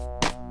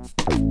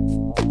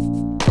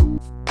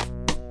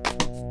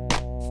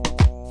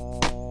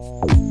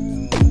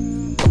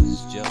 This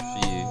is just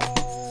for you.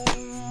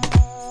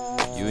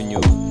 You and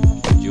yours.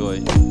 Enjoy.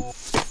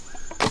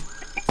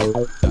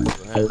 Clap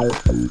your hands.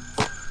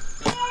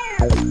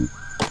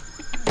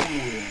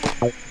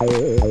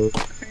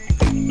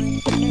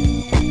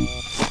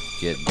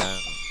 Get down.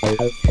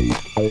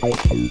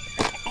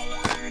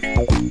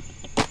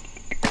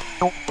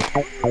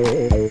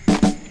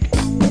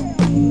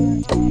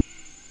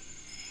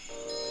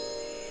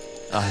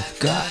 I've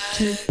got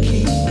to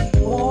keep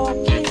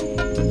walking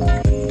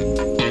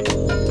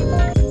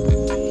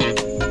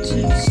to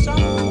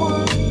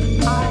someone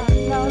I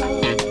love.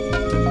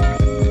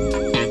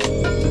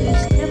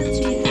 This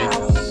empty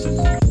house in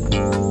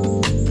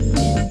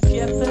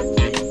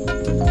jeopardy.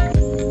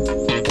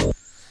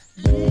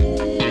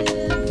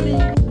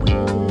 Living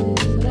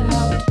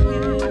without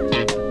you.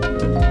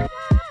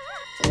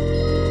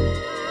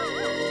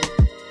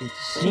 It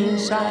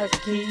seems I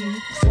keep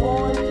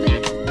falling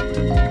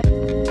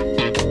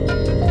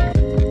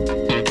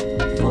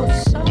for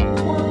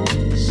someone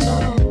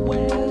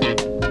somewhere.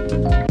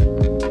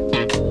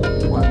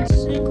 One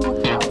single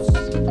house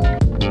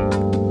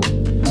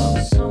of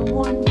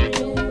someone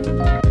dear.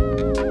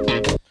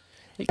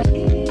 It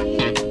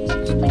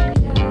keeps me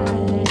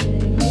hanging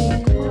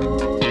on.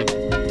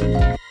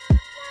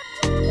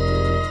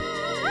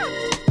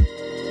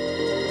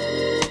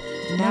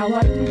 Now I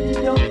really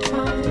don't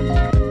mind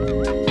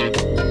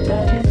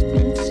that it's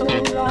been so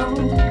long.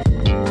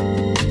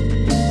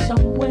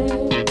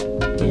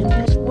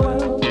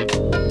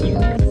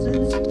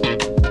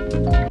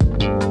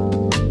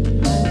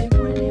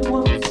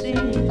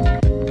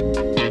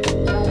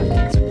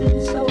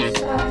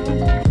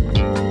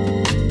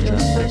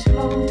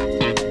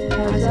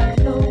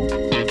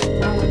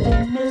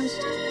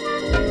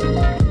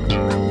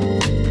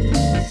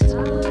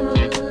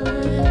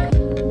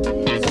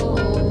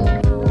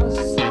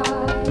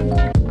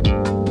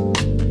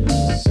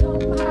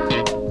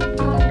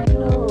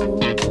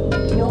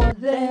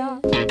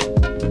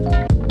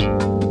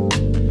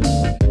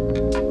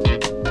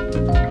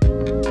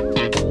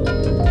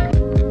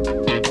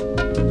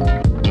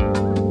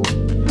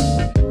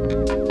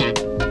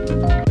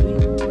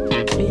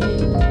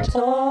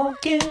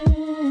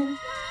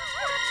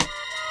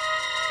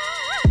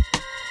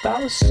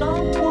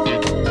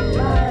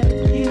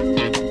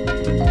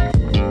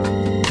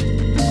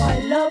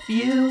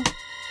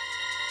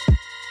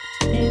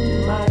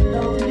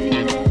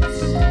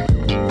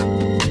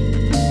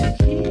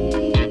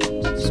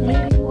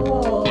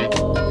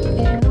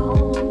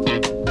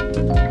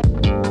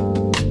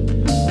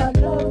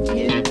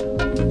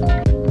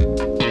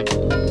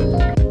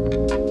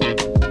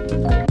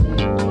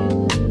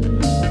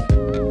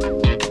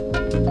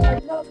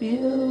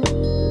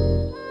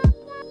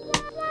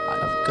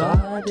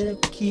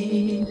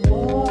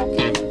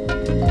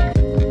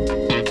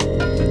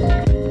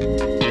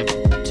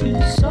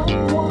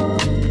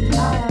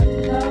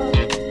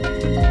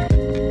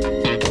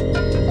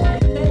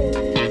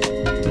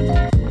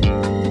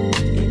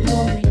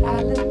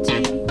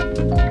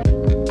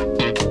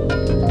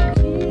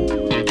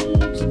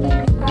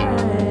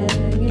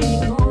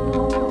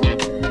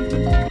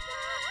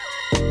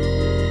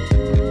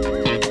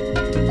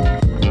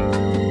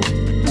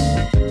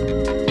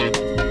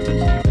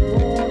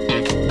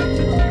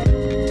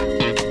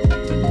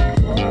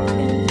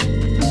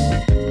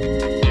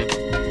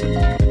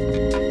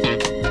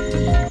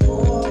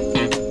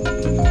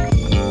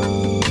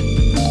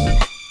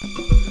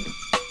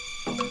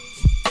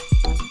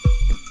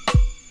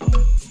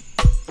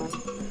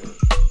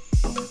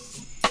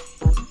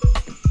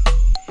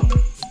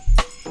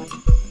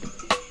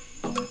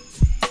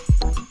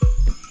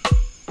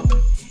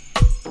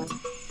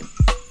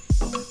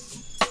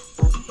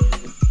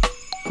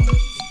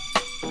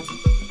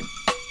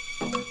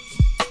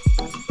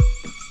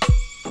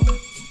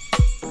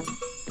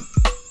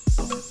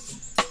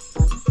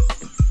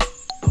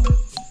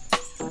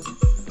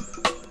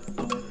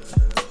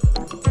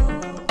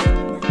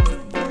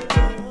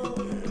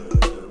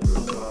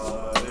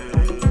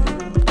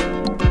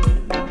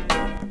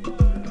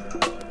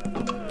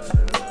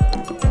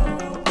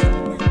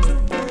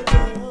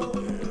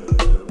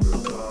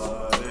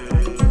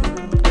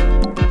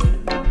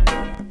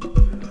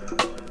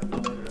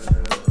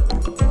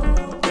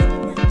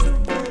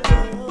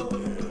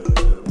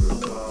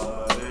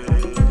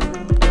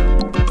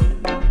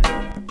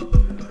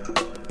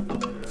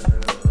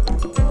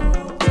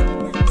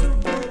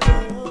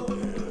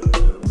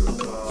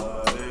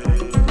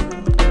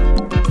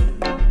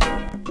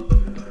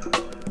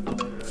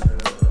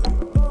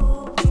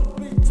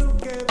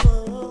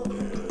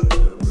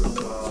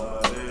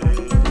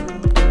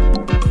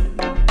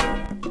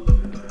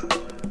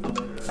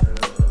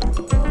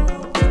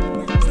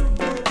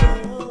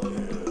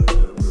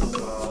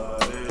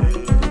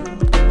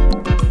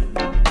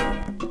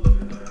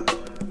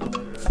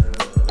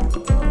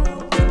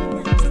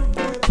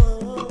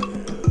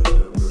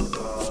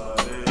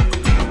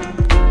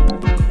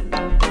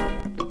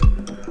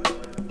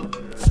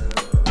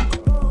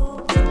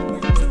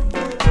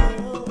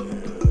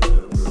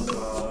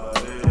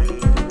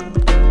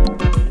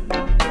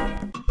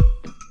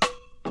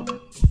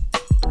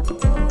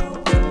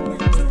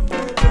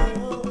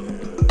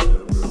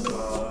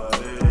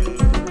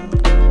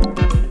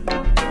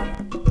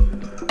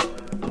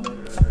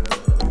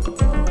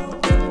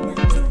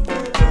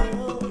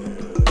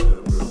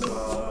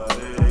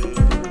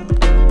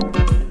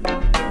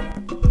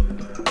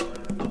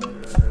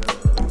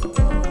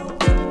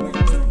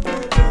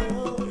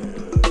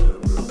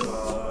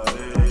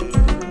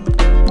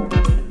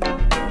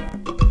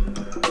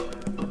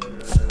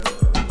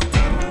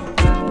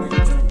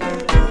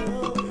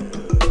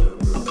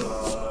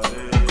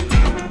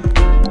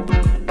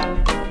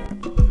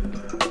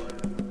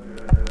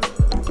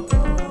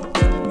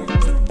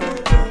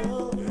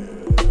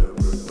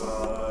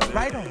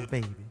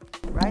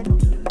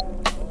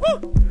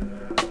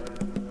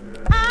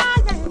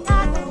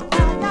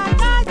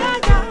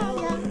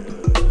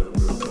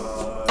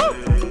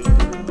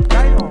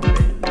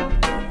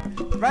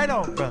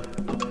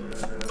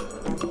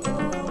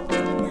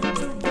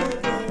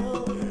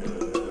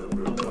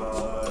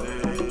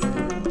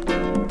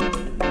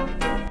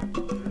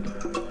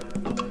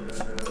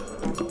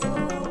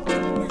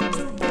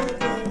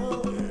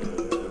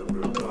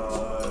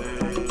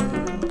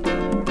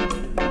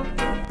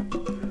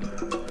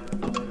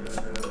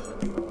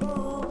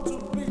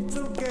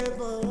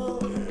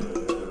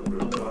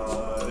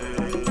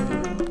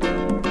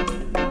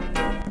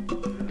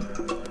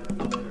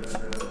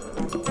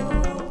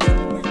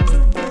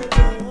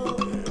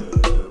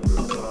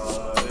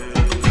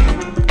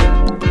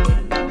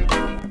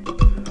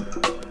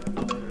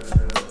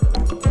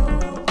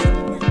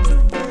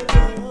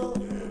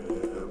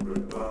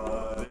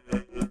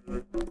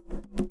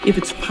 If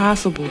it's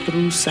possible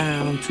through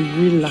sound to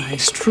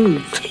realize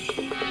truth,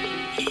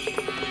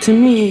 to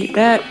me,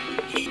 that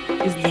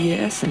is the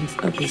essence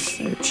of this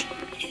search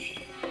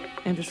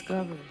and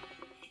discovery.